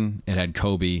Jordan, it had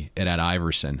Kobe, it had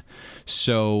Iverson.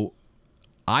 So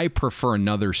I prefer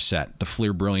another set, the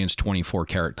Fleer Brilliance 24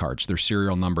 karat cards. They're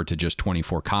serial numbered to just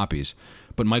 24 copies.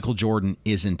 But Michael Jordan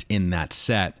isn't in that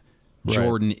set. Right.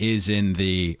 Jordan is in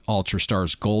the Ultra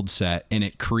Stars Gold set, and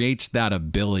it creates that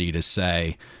ability to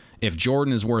say, if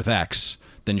Jordan is worth X,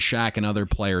 then Shaq and other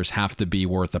players have to be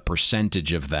worth a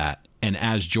percentage of that. And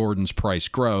as Jordan's price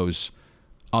grows,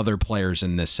 other players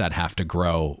in this set have to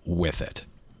grow with it.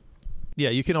 Yeah,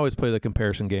 you can always play the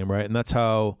comparison game, right? And that's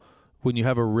how, when you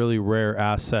have a really rare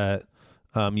asset,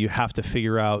 you have to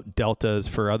figure out deltas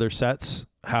for other sets,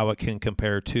 how it can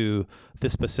compare to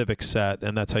this specific set,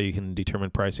 and that's how you can determine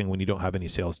pricing when you don't have any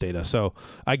sales data. So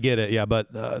I get it, yeah,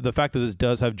 but the fact that this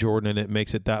does have Jordan in it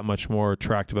makes it that much more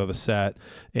attractive of a set.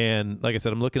 And like I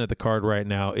said, I'm looking at the card right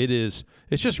now. It's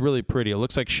just really pretty. It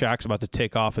looks like Shaq's about to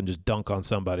take off and just dunk on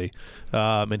somebody,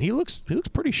 and he looks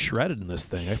pretty shredded in this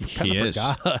thing. I kind of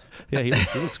forgot. Yeah, he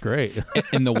looks great.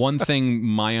 And the one thing,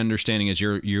 my understanding is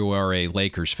you are a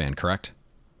Lakers fan, correct?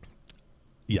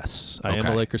 Yes, I am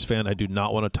a Lakers fan. I do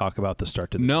not want to talk about the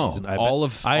start to the season. All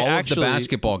of the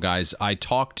basketball guys I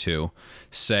talk to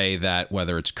say that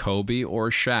whether it's Kobe or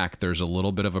Shaq, there's a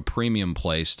little bit of a premium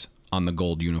placed on the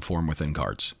gold uniform within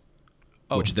cards,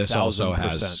 which this also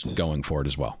has going for it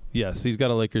as well. Yes, he's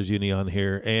got a Lakers uni on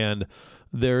here, and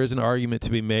there is an argument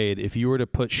to be made. If you were to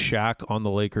put Shaq on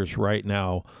the Lakers right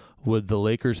now, would the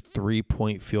Lakers'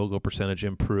 three-point field goal percentage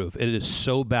improve? It is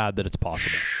so bad that it's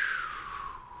possible.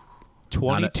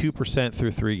 22%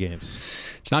 through 3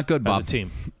 games. It's not good, Bob. As a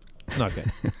team. Not good.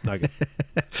 Not good.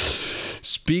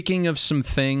 Speaking of some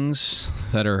things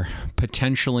that are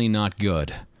potentially not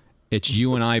good, it's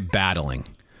you and I battling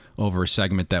over a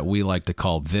segment that we like to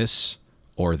call This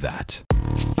or That.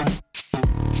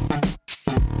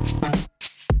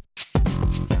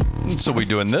 So we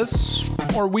doing this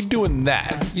or are we doing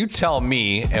that? You tell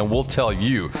me and we'll tell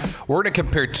you. We're going to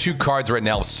compare two cards right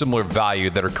now with similar value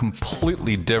that are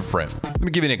completely different. Let me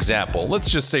give you an example. Let's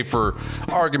just say for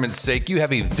argument's sake, you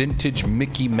have a vintage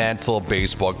Mickey Mantle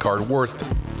baseball card worth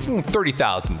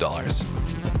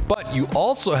 $30,000. But you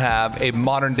also have a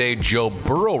modern day Joe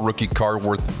Burrow rookie card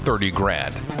worth 30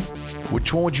 grand.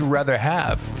 Which one would you rather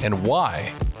have and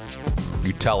why?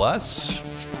 You tell us,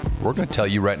 we're going to tell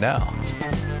you right now.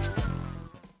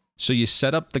 So you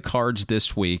set up the cards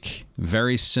this week,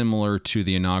 very similar to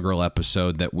the inaugural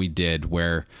episode that we did,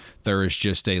 where there is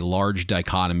just a large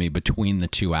dichotomy between the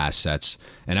two assets.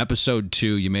 In episode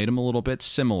 2, you made them a little bit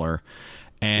similar.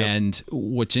 And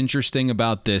what's interesting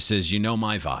about this is, you know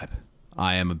my vibe.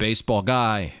 I am a baseball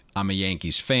guy. I'm a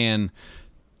Yankees fan.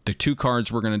 The two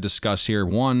cards we're going to discuss here,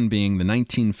 one being the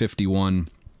 1951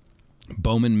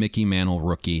 Bowman Mickey Mantle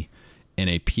rookie in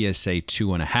a PSA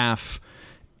 2.5,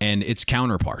 and its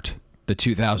counterpart, the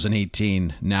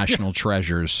 2018 National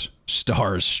Treasures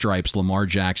Stars Stripes Lamar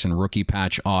Jackson rookie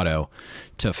patch auto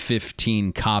to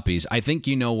 15 copies. I think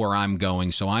you know where I'm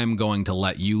going, so I am going to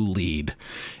let you lead.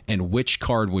 And which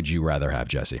card would you rather have,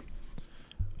 Jesse?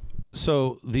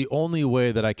 So the only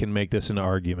way that I can make this an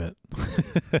argument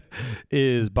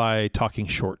is by talking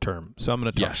short term. So I'm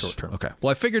going to talk short term. Okay. Well,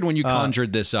 I figured when you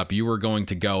conjured this up, you were going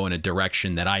to go in a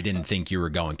direction that I didn't think you were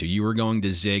going to. You were going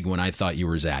to zig when I thought you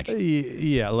were zagging.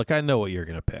 Yeah. Look, I know what you're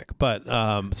going to pick, but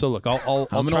so look, I'll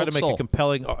try to make a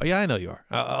compelling. Yeah, I know you are.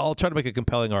 I'll try to make a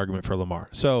compelling argument for Lamar.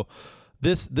 So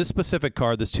this specific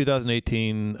card, this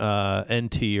 2018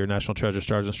 NT or National Treasure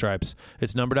Stars and Stripes,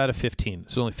 it's numbered out of 15.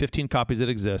 There's only 15 copies that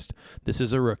exist. This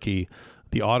is a rookie.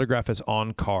 The autograph is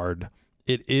on card.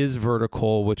 It is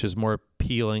vertical, which is more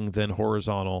appealing than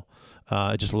horizontal.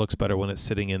 It just looks better when it's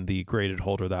sitting in the graded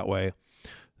holder that way.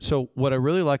 So what I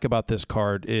really like about this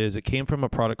card is it came from a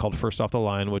product called First Off the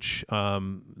Line, which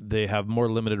they have more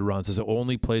limited runs. It's the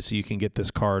only place you can get this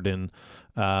card in.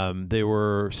 They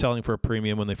were selling for a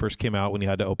premium when they first came out, when you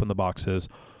had to open the boxes.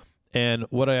 And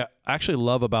what I actually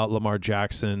love about Lamar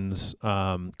Jackson's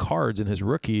cards and his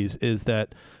rookies is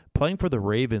that playing for the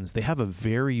Ravens, they have a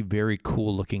very, very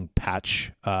cool looking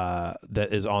patch that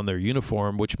is on their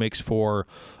uniform, which makes for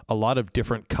a lot of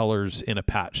different colors in a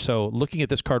patch. So looking at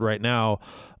this card right now,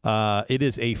 it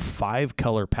is a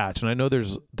 5-color patch. And I know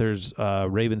there's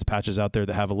Ravens patches out there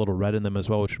that have a little red in them as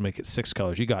well, which would make it 6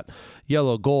 colors. You got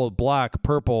yellow, gold, black,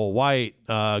 purple, white,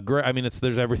 gray. I mean,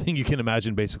 there's everything you can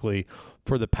imagine basically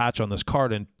for the patch on this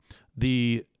card. And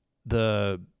the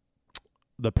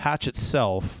patch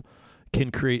itself can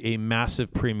create a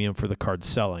massive premium for the card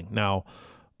selling. Now,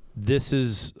 this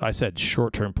is, I said,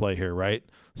 short-term play here, right?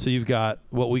 So you've got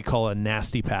what we call a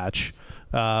nasty patch.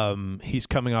 He's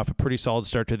coming off a pretty solid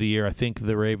start to the year. I think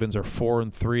the Ravens are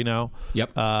 4-3 now.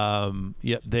 Yep.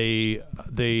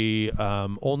 They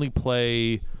only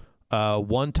play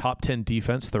one top 10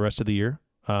 defense the rest of the year,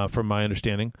 from my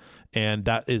understanding, and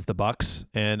that is the Bucs.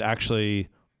 And actually,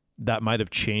 that might have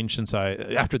changed since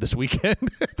after this weekend.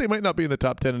 They might not be in the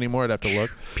top 10 anymore. I'd have to look.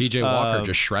 PJ Walker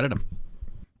just shredded him.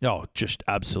 No, just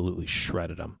absolutely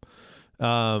shredded him.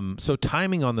 So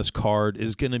timing on this card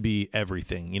is going to be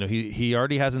everything. You know, he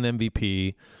already has an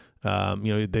MVP. You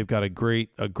know, they've got a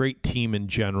great team in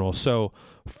general. So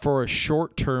for a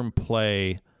short-term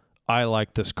play, I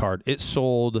like this card. It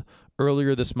sold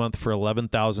earlier this month for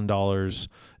 $11,000.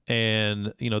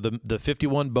 And, you know, the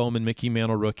 51 Bowman Mickey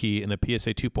Mantle rookie in a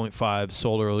PSA 2.5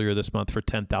 sold earlier this month for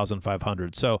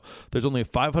 $10,500. So there's only a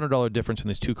 $500 difference in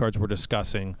these two cards we're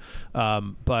discussing.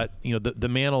 But, you know, the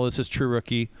Mantle is his true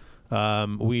rookie.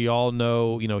 We all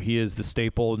know, you know, he is the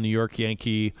staple New York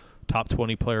Yankee, top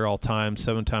 20 player all time,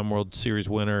 7-time World Series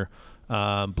winner,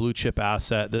 blue chip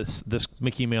asset. This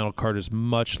Mickey Mantle card is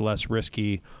much less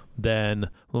risky than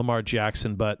Lamar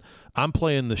Jackson, but I'm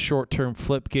playing the short-term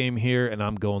flip game here, and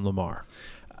I'm going Lamar.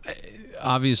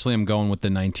 Obviously, I'm going with the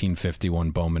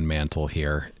 1951 Bowman Mantle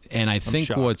here. And I think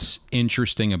what's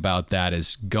interesting about that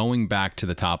is going back to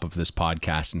the top of this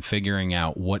podcast and figuring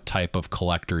out what type of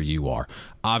collector you are.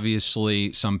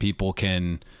 Obviously, some people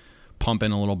can pump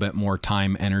in a little bit more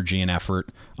time, energy, and effort.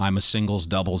 I'm a singles,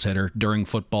 doubles hitter. During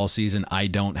football season, I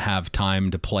don't have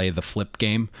time to play the flip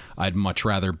game. I'd much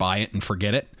rather buy it and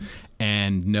forget it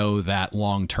and know that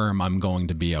long term I'm going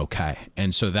to be okay.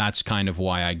 And so that's kind of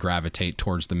why I gravitate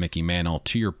towards the Mickey Mantle.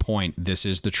 To your point, this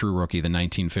is the true rookie, the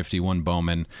 1951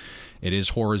 Bowman. It is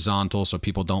horizontal, so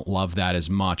people don't love that as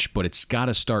much, but it's got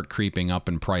to start creeping up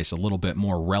in price a little bit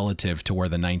more relative to where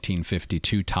the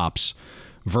 1952 Topps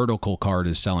vertical card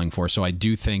is selling for. So I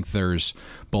do think there's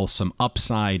both some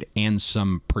upside and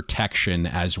some protection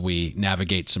as we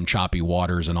navigate some choppy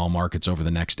waters in all markets over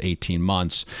the next 18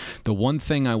 months. The one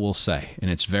thing I will say,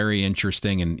 and it's very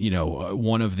interesting, and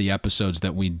one of the episodes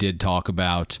that we did talk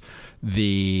about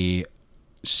the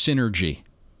synergy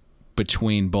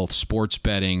between both sports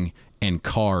betting and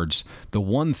cards, the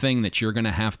one thing that you're going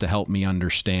to have to help me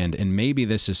understand, and maybe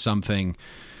this is something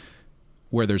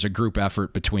where there's a group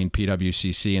effort between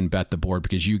PWCC and Bet the Board,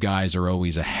 because you guys are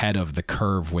always ahead of the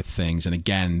curve with things. And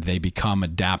again, they become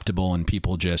adaptable and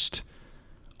people just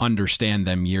understand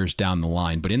them years down the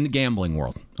line. But in the gambling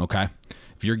world, okay,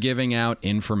 if you're giving out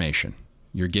information,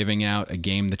 you're giving out a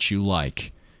game that you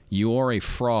like, you are a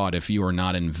fraud if you are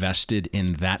not invested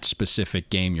in that specific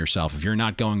game yourself, if you're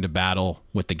not going to battle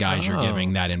with the guys you're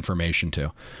giving that information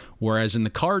to. Whereas in the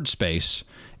card space,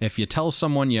 if you tell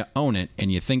someone you own it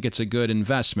and you think it's a good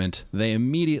investment, they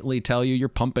immediately tell you you're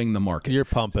pumping the market. You're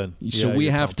pumping. So we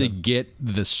have to get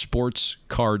the sports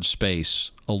card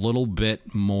space a little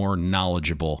bit more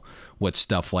knowledgeable with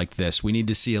stuff like this. We need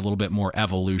to see a little bit more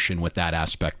evolution with that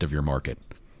aspect of your market.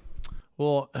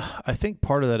 Well, I think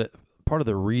part of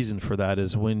the reason for that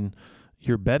is when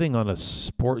you're betting on a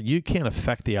sport, you can't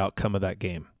affect the outcome of that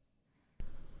game,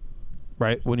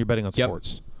 right? When you're betting on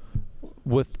sports.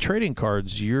 With trading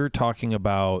cards, you're talking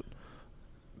about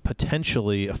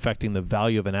potentially affecting the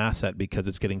value of an asset because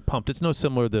it's getting pumped. It's no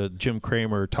similar to Jim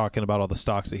Cramer talking about all the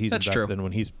stocks that he's invested in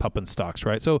when he's pumping stocks,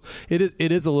 right? So it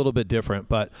is a little bit different,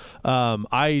 but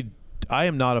I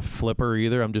am not a flipper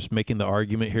either. I'm just making the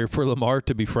argument here for Lamar,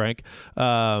 to be frank.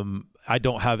 I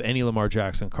don't have any Lamar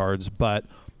Jackson cards, but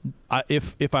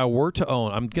if I were to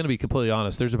own, I'm going to be completely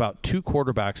honest, there's about 2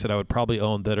 quarterbacks that I would probably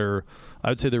own that are, I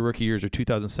would say their rookie years are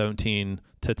 2017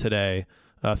 to today.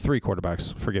 3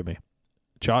 quarterbacks, forgive me.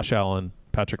 Josh Allen,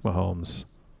 Patrick Mahomes,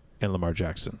 and Lamar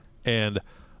Jackson. And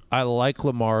I like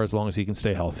Lamar as long as he can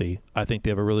stay healthy. I think they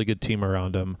have a really good team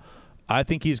around him. I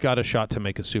think he's got a shot to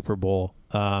make a Super Bowl.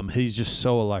 He's just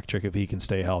so electric if he can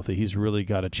stay healthy. He's really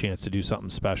got a chance to do something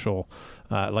special.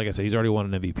 Like I said, he's already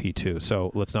won an MVP too.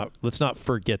 So let's not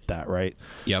forget that, right?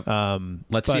 Yep.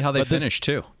 Let's see how they finish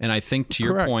too. And I think to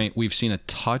your point, we've seen a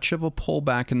touch of a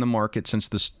pullback in the market since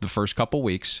the first couple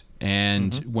weeks.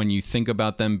 And when you think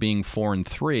about them being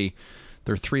 4-3,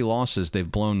 their 3 losses,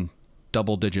 they've blown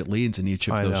double-digit leads in each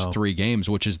of those 3 games,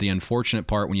 which is the unfortunate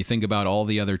part. When you think about all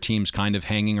the other teams kind of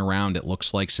hanging around, it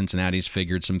looks like Cincinnati's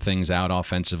figured some things out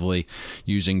offensively,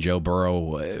 using Joe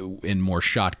Burrow in more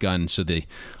shotgun, so the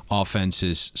offense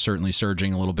is certainly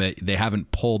surging a little bit. They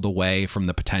haven't pulled away from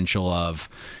the potential of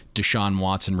Deshaun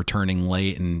Watson returning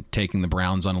late and taking the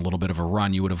Browns on a little bit of a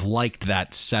run. You would have liked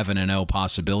that 7-0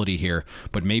 possibility here,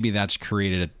 but maybe that's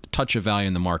created a touch of value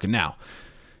in the market. Now,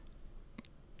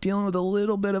 dealing with a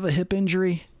little bit of a hip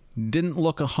injury. Didn't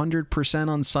look 100%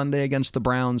 on Sunday against the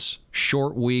Browns.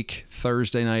 Short week,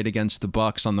 Thursday night against the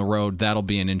Bucs on the road. That'll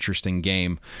be an interesting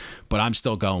game. But I'm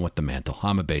still going with the mantle.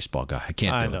 I'm a baseball guy. I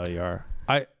can't do it. I know you are.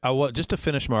 I just to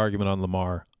finish my argument on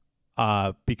Lamar,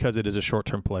 because it is a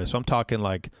short-term play. So I'm talking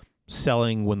like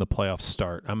selling when the playoffs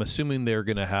start. I'm assuming they're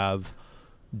going to have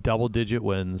double-digit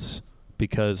wins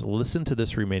because listen to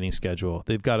this remaining schedule.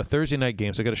 They've got a Thursday night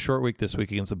game. So they got a short week this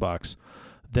week against the Bucs.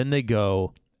 Then they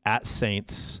go at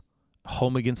Saints,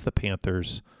 home against the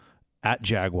Panthers, at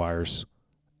Jaguars,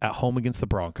 at home against the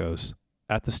Broncos,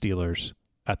 at the Steelers,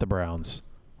 at the Browns,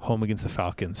 home against the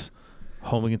Falcons,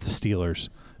 home against the Steelers,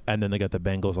 and then they got the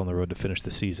Bengals on the road to finish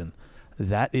the season.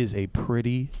 That is a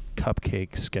pretty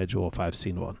cupcake schedule if I've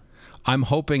seen one. I'm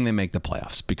hoping they make the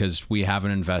playoffs because we have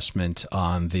an investment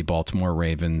on the Baltimore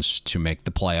Ravens to make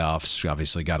the playoffs. We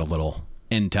obviously got a little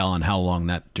intel on how long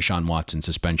that Deshaun Watson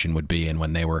suspension would be, and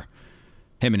when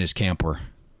him and his camp were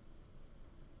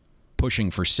pushing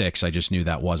for 6, I just knew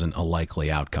that wasn't a likely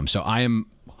outcome. So I am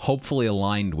hopefully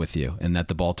aligned with you in that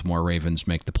the Baltimore Ravens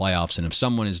make the playoffs, and if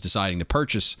someone is deciding to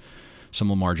purchase some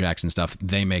Lamar Jackson stuff,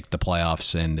 they make the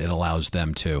playoffs, and it allows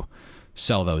them to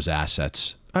sell those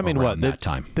assets. That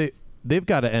time they've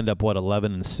got to end up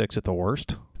 11-6 at the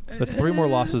worst. That's 3 more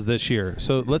losses this year.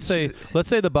 So let's say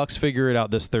the Bucs figure it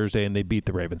out this Thursday and they beat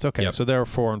the Ravens. Okay, So they're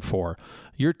 4-4.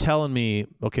 You're telling me,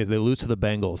 okay, so they lose to the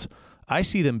Bengals. I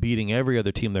see them beating every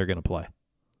other team they're going to play.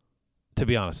 To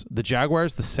be honest, the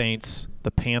Jaguars, the Saints,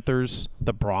 the Panthers,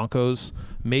 the Broncos,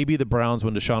 maybe the Browns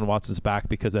when Deshaun Watson's back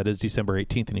because that is December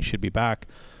 18th and he should be back.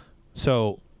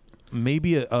 So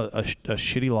maybe a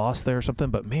shitty loss there or something.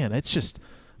 But man, it's just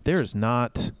there's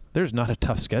not a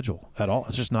tough schedule at all.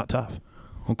 It's just not tough.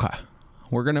 Okay.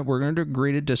 We're gonna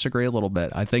agree to disagree a little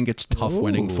bit. I think it's tough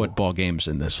winning football games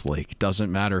in this league.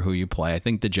 Doesn't matter who you play. I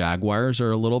think the Jaguars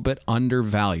are a little bit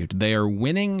undervalued. They are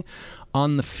winning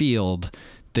on the field.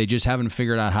 They just haven't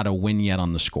figured out how to win yet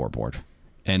on the scoreboard.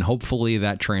 And hopefully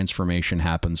that transformation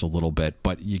happens a little bit.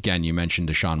 But again, you mentioned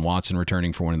Deshaun Watson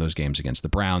returning for one of those games against the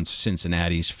Browns.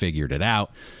 Cincinnati's figured it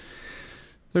out.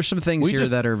 There's some things here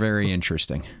that are very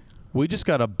interesting. We just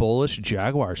got a bullish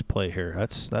Jaguars play here.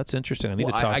 That's interesting. I need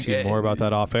to talk to you more about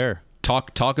that off air.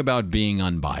 Talk about being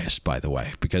unbiased, by the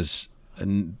way, because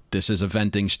this is a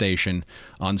venting station.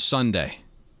 On Sunday,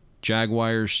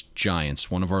 Jaguars, Giants,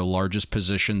 one of our largest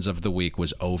positions of the week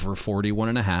was over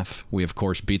 41.5. We, of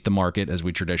course, beat the market as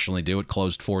we traditionally do. It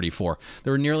closed 44.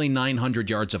 There were nearly 900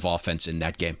 yards of offense in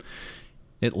that game.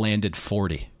 It landed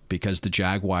 40 because the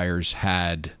Jaguars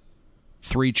had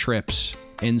 3 trips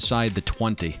inside the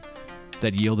 20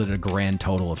 that yielded a grand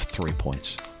total of 3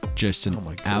 points. Just an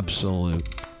absolute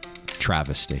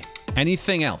travesty.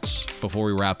 Anything else before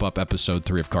we wrap up episode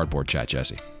 3 of Cardboard Chat,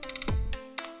 Jesse?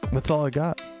 That's all I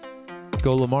got.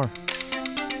 Go Lamar.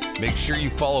 Make sure you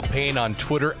follow Payne on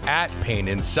Twitter @Payne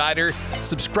Insider.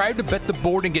 Subscribe to Bet the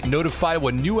Board and get notified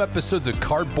when new episodes of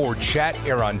Cardboard Chat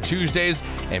air on Tuesdays.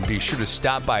 And be sure to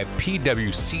stop by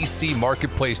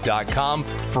PWCCmarketplace.com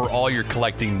for all your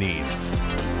collecting needs.